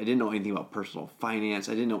market. I didn't know anything about personal finance.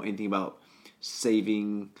 I didn't know anything about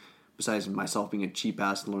saving besides myself being a cheap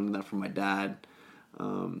ass and learning that from my dad.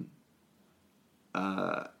 And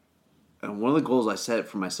one of the goals I set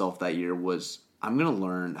for myself that year was I'm going to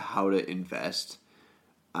learn how to invest.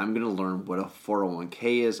 I'm going to learn what a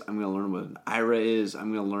 401k is. I'm going to learn what an IRA is.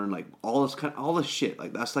 I'm going to learn like all this shit.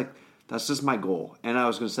 That's just my goal. And I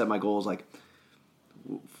was going to set my goals like,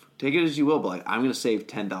 take it as you will, but like I'm going to save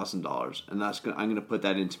 $10,000 and I'm going to put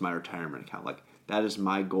that into my retirement account. Like that is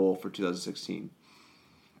my goal for 2016.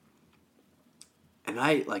 And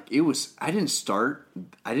I did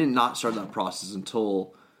not start that process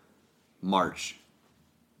until March.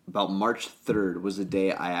 About March 3rd was the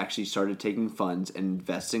day I actually started taking funds and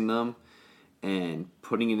investing them and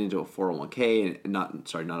putting it into a 401k, and not a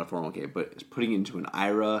 401k, but putting it into an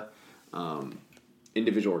IRA,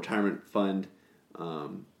 individual retirement fund,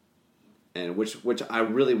 and which I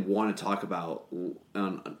really want to talk about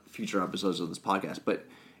on future episodes of this podcast. But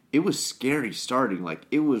it was scary starting. Like,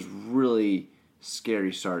 it was really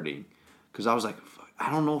scary starting because I was like,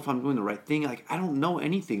 I don't know if I'm doing the right thing. Like, I don't know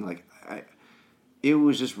anything. Like, it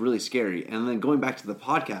was just really scary. And then going back to the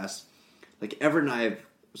podcast, like, Everett and I have,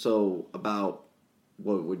 so about,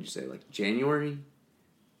 what would you say, like January,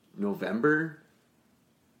 November?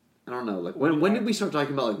 I don't know. Like, when did we start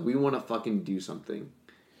talking about, like, we want to fucking do something?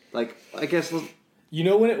 Like, I guess, You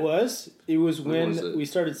know when it was? It was when was it? we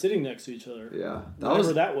started sitting next to each other. Yeah.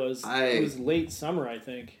 That was. It was late summer, I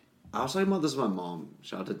think. I was talking about this with my mom.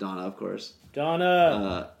 Shout out to Donna, of course.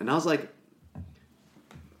 Donna. And I was like,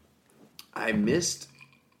 I missed,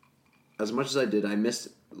 as much as I did, I missed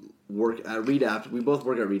work at Redapt. We both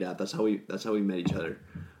work at Redapt. That's how we met each other.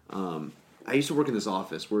 I used to work in this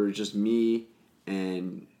office where it was just me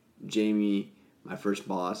and Jamie, my first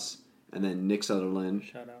boss, and then Nick Sutherland.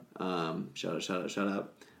 Shout out. Shout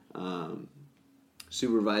out.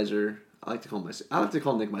 Supervisor. I like to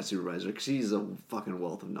call Nick my supervisor because he's a fucking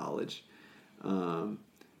wealth of knowledge. But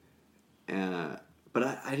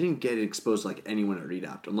I didn't get exposed to, like, anyone at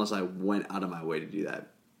Redapt unless I went out of my way to do that.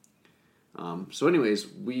 So anyways,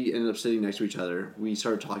 we ended up sitting next to each other. We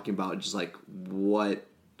started talking about just, like, what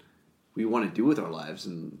we want to do with our lives,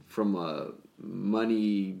 and from a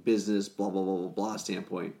money, business, blah, blah, blah, blah, blah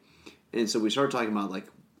standpoint. And so we started talking about, like,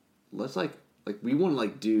 let's, like we want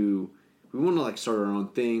to start our own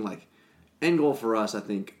thing. Like, end goal for us, I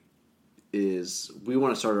think, is we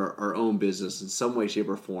want to start our own business in some way, shape,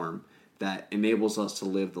 or form that enables us to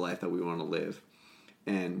live the life that we want to live.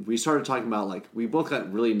 And we started talking about, like, we both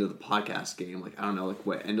got really into the podcast game, like, I don't know, like,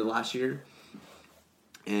 what, end of last year?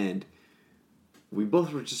 And we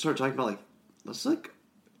both were just started talking about, like, let's, like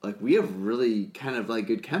we have really kind of, like,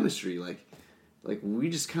 good chemistry. Like we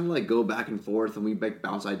just kind of, like, go back and forth, and we, like,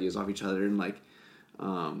 bounce ideas off each other, and, like,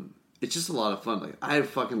 it's just a lot of fun. Like, I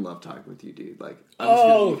fucking love talking with you, dude. Like, I'm just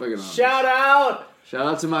gonna be fucking honest. Shout out! Shout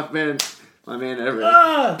out to my man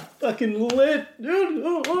Everett. Fucking lit, dude.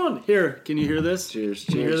 On here. Can you hear this? Cheers,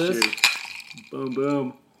 Can you hear cheers, this? cheers. Boom,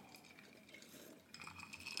 boom.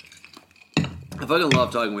 I fucking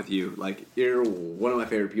love talking with you. Like, you're one of my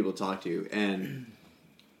favorite people to talk to. And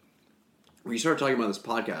we started talking about this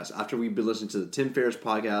podcast after we've been listening to the Tim Ferriss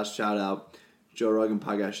podcast, shout out. Joe Rogan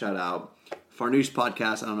podcast, shout out. Farnoosh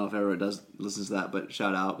podcast, I don't know if everyone listens to that, but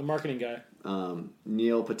shout out. The marketing guy.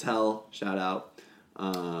 Neil Patel, shout out.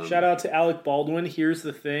 Shout out to Alec Baldwin. Here's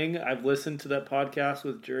the thing. I've listened to that podcast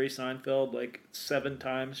with Jerry Seinfeld like 7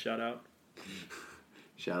 times. Shout out.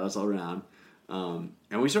 Shout outs all around. And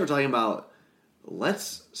we started talking about, why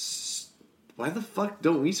the fuck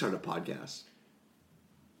don't we start a podcast?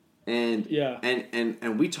 And yeah.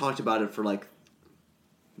 And we talked about it for, like,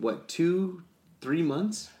 what, 2-3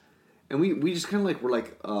 months? And we just kind of, like, we're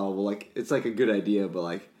like, oh, well, like, it's, like, a good idea, but,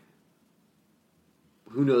 like,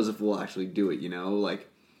 who knows if we'll actually do it, you know? Like,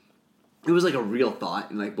 it was, like, a real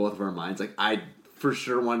thought in, like, both of our minds. Like, I for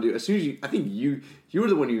sure want to do it. As soon as I think you were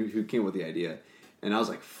the one who came up with the idea. And I was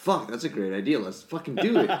like, fuck, that's a great idea. Let's fucking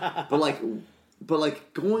do it.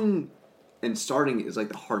 but going and starting is, like,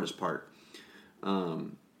 the hardest part.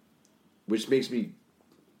 Which makes me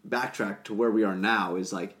backtrack to where we are now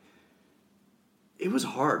is, like, it was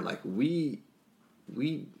hard. Like, we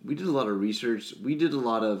did a lot of research. We did a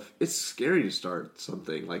lot of... It's scary to start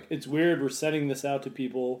something. Like, it's weird. We're sending this out to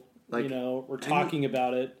people. Like, you know, we're talking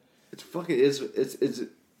about it. It's fucking... It's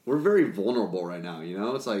we're very vulnerable right now, you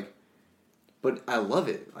know? It's like... But I love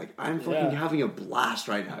it. Like, I'm fucking having a blast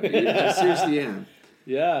right now, dude. I seriously am.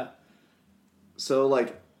 Yeah. So,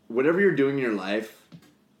 like, whatever you're doing in your life,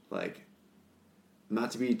 like,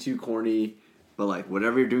 not to be too corny, but, like,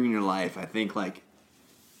 whatever you're doing in your life, I think, like,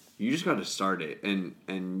 you just got to start it,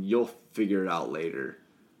 and you'll figure it out later.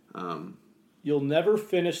 You'll never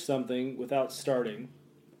finish something without starting.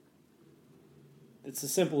 It's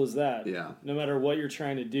as simple as that. Yeah. No matter what you're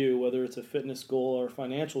trying to do, whether it's a fitness goal or a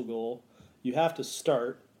financial goal, you have to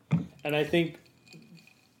start. And I think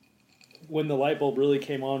when the light bulb really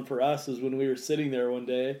came on for us is when we were sitting there one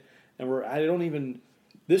day, and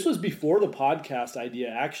this was before the podcast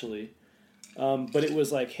idea, actually. But it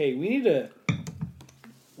was like, hey, we need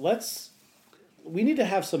to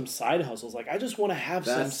have some side hustles. Like, I just want to have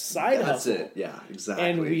some side hustle. That's it. Yeah, exactly.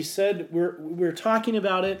 And we said we're talking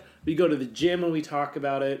about it. We go to the gym and we talk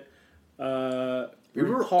about it. We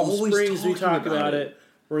were in Palm always Springs. We talking talk about it.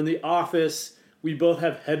 We're in the office. We both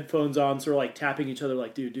have headphones on, so we're like tapping each other,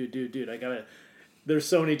 like, dude, I gotta. there's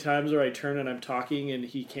so many times where I turn and I'm talking and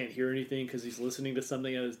he can't hear anything because he's listening to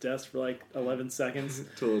something at his desk for like 11 seconds.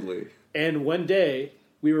 Totally. And one day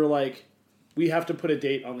we were like, we have to put a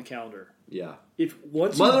date on the calendar. Yeah. If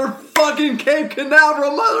once Motherfucking Cape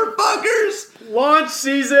Canaveral, motherfuckers! launch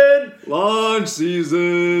season. Launch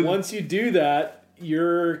season. Once you do that,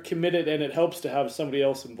 you're committed, and it helps to have somebody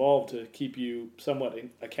else involved to keep you somewhat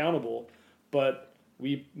accountable. But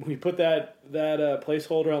we put that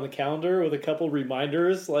placeholder on the calendar with a couple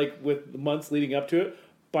reminders, like with the months leading up to it.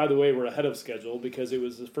 By the way, we're ahead of schedule because it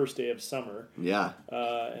was the first day of summer. Yeah.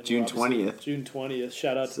 And June 20th. June 20th.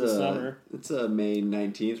 Shout out to the summer. It's May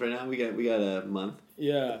 19th right now. We got a month.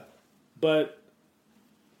 Yeah. But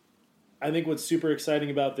I think what's super exciting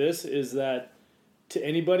about this is that to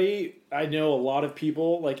anybody, I know a lot of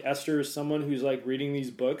people, like Esther is someone who's like reading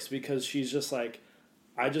these books because she's just like,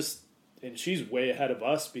 and she's way ahead of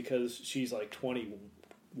us because she's like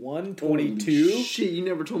 21, 22. Holy shit, you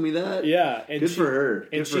never told me that. Yeah. And Good for her.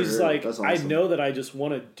 And Good for she's her. like, That's I awesome. know that I just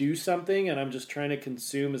want to do something and I'm just trying to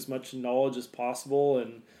consume as much knowledge as possible.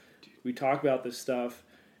 And we talk about this stuff.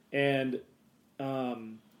 And I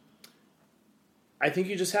think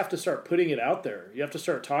you just have to start putting it out there. You have to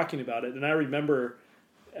start talking about it. And I remember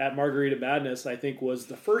at Margarita Madness, I think was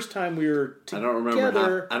the first time we were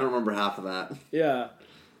together. I don't remember half of that. Yeah.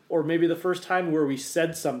 Or maybe the first time where we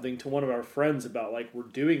said something to one of our friends about, like, we're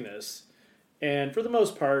doing this. And for the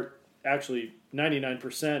most part, actually,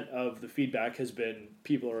 99% of the feedback has been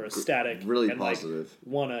people are ecstatic. Really and, positive.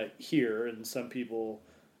 like, want to hear. And some people,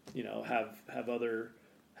 you know, have other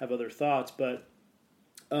thoughts. But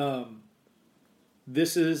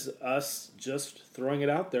this is us just throwing it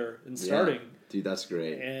out there and starting. Yeah. Dude, that's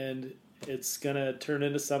great. And it's going to turn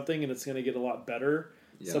into something, and it's going to get a lot better.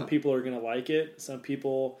 Yeah. Some people are going to like it. Some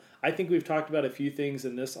people... I think we've talked about a few things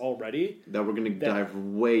in this already. That we're going to dive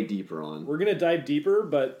way deeper on. We're going to dive deeper,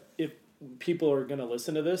 but if people are going to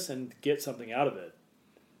listen to this and get something out of it.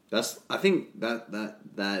 I think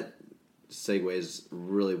that segues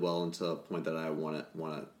really well into a point that I want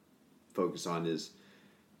to focus on is,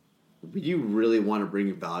 you really want to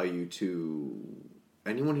bring value to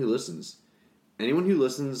anyone who listens. Anyone who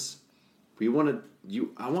listens, I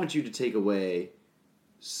want you to take away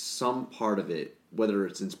some part of it, whether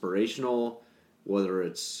it's inspirational, whether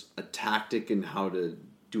it's a tactic in how to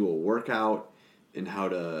do a workout, and how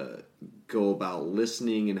to go about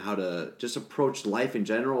listening, and how to just approach life in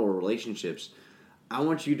general or relationships. I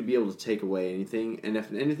want you to be able to take away anything, and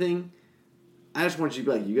if anything, I just want you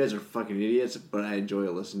to be like, you guys are fucking idiots, but I enjoy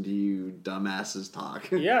listening to you dumbasses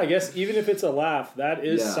talk. Yeah, I guess even if it's a laugh, that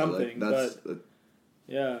is something.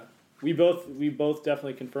 Yeah, we both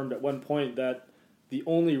definitely confirmed at one point that the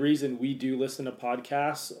only reason we do listen to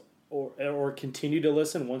podcasts or continue to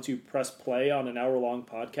listen once you press play on an hour-long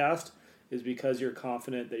podcast is because you're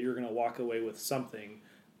confident that you're going to walk away with something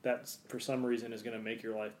that for some reason is going to make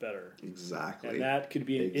your life better. Exactly. And that could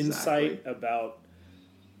be an insight about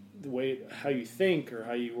the way how you think or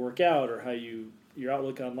how you work out or how your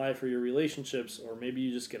outlook on life or your relationships, or maybe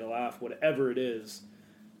you just get a laugh, whatever it is.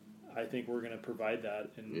 I think we're going to provide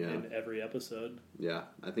that in every episode. Yeah,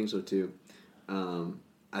 I think so too.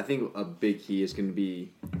 I think a big key is going to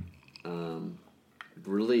be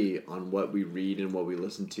really on what we read and what we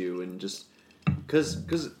listen to, and just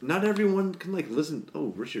because not everyone can like listen.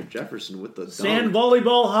 Oh, Richard Jefferson with the dunk. Sand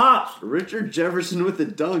volleyball hops. Richard Jefferson with the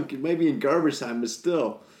dunk. It might be in garbage time, but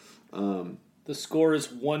still. The score is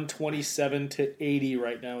 127-80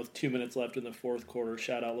 right now with 2 minutes left in the fourth quarter.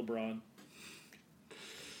 Shout out LeBron.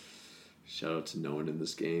 Shout out to no one in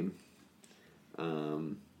this game.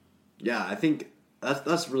 Yeah, I think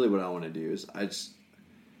that's really what I want to do. Is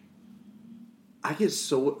I get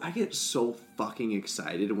so fucking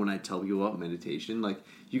excited when I tell people about meditation. Like,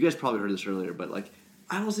 you guys probably heard this earlier, but like,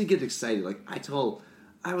 I honestly get excited. Like, I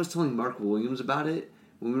was telling Mark Williams about it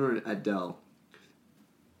when we were at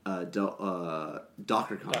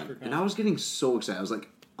DoctorCon, and I was getting so excited. I was like,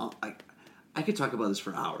 I could talk about this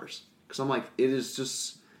for hours because I'm like, it is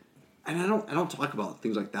just. And I don't talk about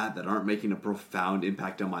things like that aren't making a profound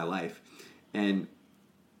impact on my life. And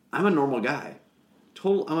I'm a normal guy.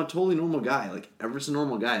 I'm a totally normal guy. Like, Everett's a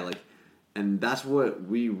normal guy. Like, and that's what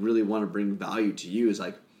we really want to bring value to you is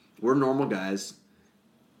like, we're normal guys.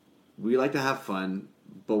 We like to have fun,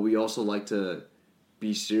 but we also like to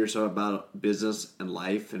be serious about business and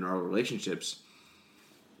life and our relationships.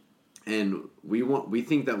 And we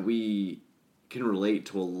think that we can relate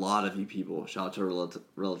to a lot of you people. Shout out to our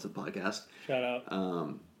relative podcast. Shout out.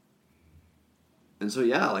 And so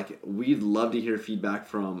yeah, like, we'd love to hear feedback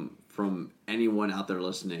from anyone out there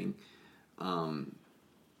listening.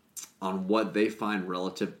 on what they find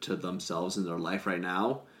relative to themselves in their life right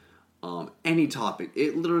now. Any topic.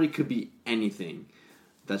 It literally could be anything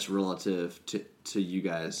that's relative to you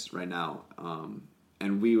guys right now.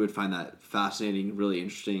 And we would find that fascinating, really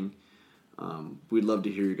interesting. We'd love to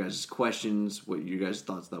hear your guys' questions, what you guys'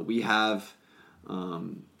 thoughts that we have,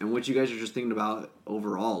 and what you guys are just thinking about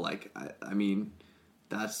overall. Like, I mean,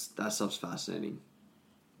 that stuff's fascinating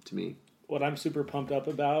to me. What I'm super pumped up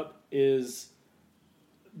about is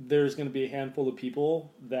there's going to be a handful of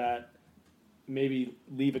people that maybe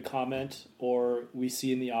leave a comment, or we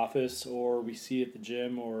see in the office, or we see at the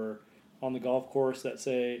gym, or on the golf course, that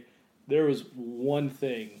say, there was one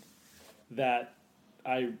thing that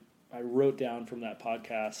I wrote down from that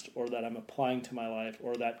podcast, or that I'm applying to my life,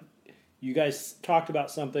 or that you guys talked about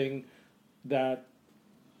something that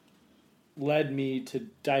led me to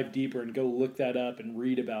dive deeper and go look that up and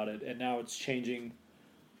read about it, and now it's changing,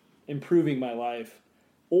 improving my life.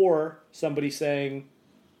 Or somebody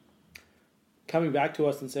coming back to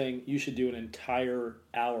us and saying, you should do an entire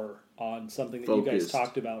hour on something that you guys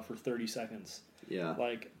talked about for 30 seconds. Yeah.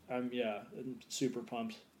 Like, I'm super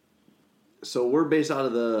pumped. So we're based out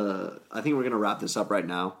of I think we're going to wrap this up right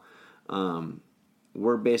now.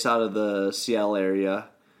 We're based out of the Seattle area.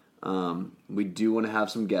 We do want to have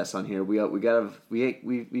some guests on here. We've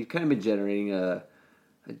kind of been generating a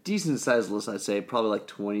decent sized list, I'd say, probably like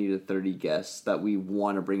 20 to 30 guests that we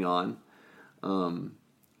want to bring on.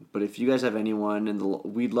 But if you guys have anyone,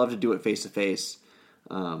 we'd love to do it face to face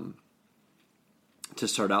to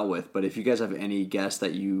start out with. But if you guys have any guests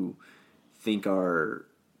that you think are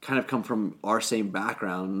kind of come from our same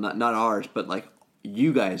background, not ours, but like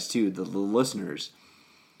you guys too, the listeners,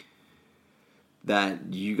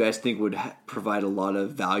 that you guys think would provide a lot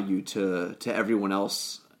of value to everyone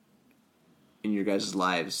else in your guys'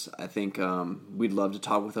 lives, I think we'd love to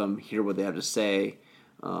talk with them, hear what they have to say.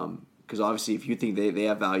 Because obviously, if you think they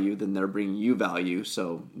have value, then they're bringing you value.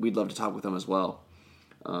 So we'd love to talk with them as well.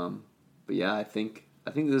 But yeah, I think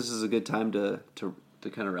this is a good time to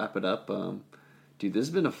kind of wrap it up. Dude, this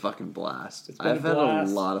has been a fucking blast. I've had a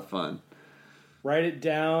lot of fun. Write it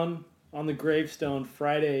down on the gravestone.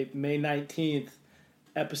 Friday, May 19th,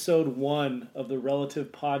 episode 1 of the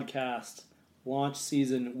Relative Podcast. Launch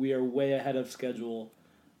season. We are way ahead of schedule.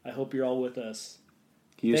 I hope you're all with us.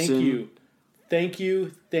 Houston. Thank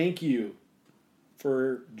you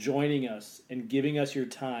for joining us and giving us your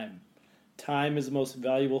time. Time is the most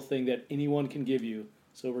valuable thing that anyone can give you.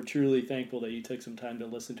 So we're truly thankful that you took some time to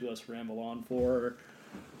listen to us ramble on for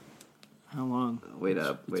how long? Wait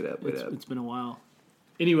up. It's been a while.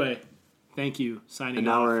 Anyway, thank you. Signing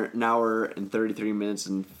off. An hour and 33 minutes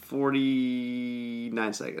and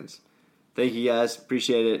 49 seconds. Thank you guys.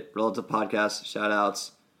 Appreciate it. Relative Podcast. Shout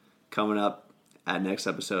outs coming up at next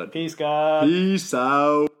episode. Peace, God. Peace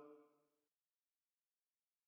out.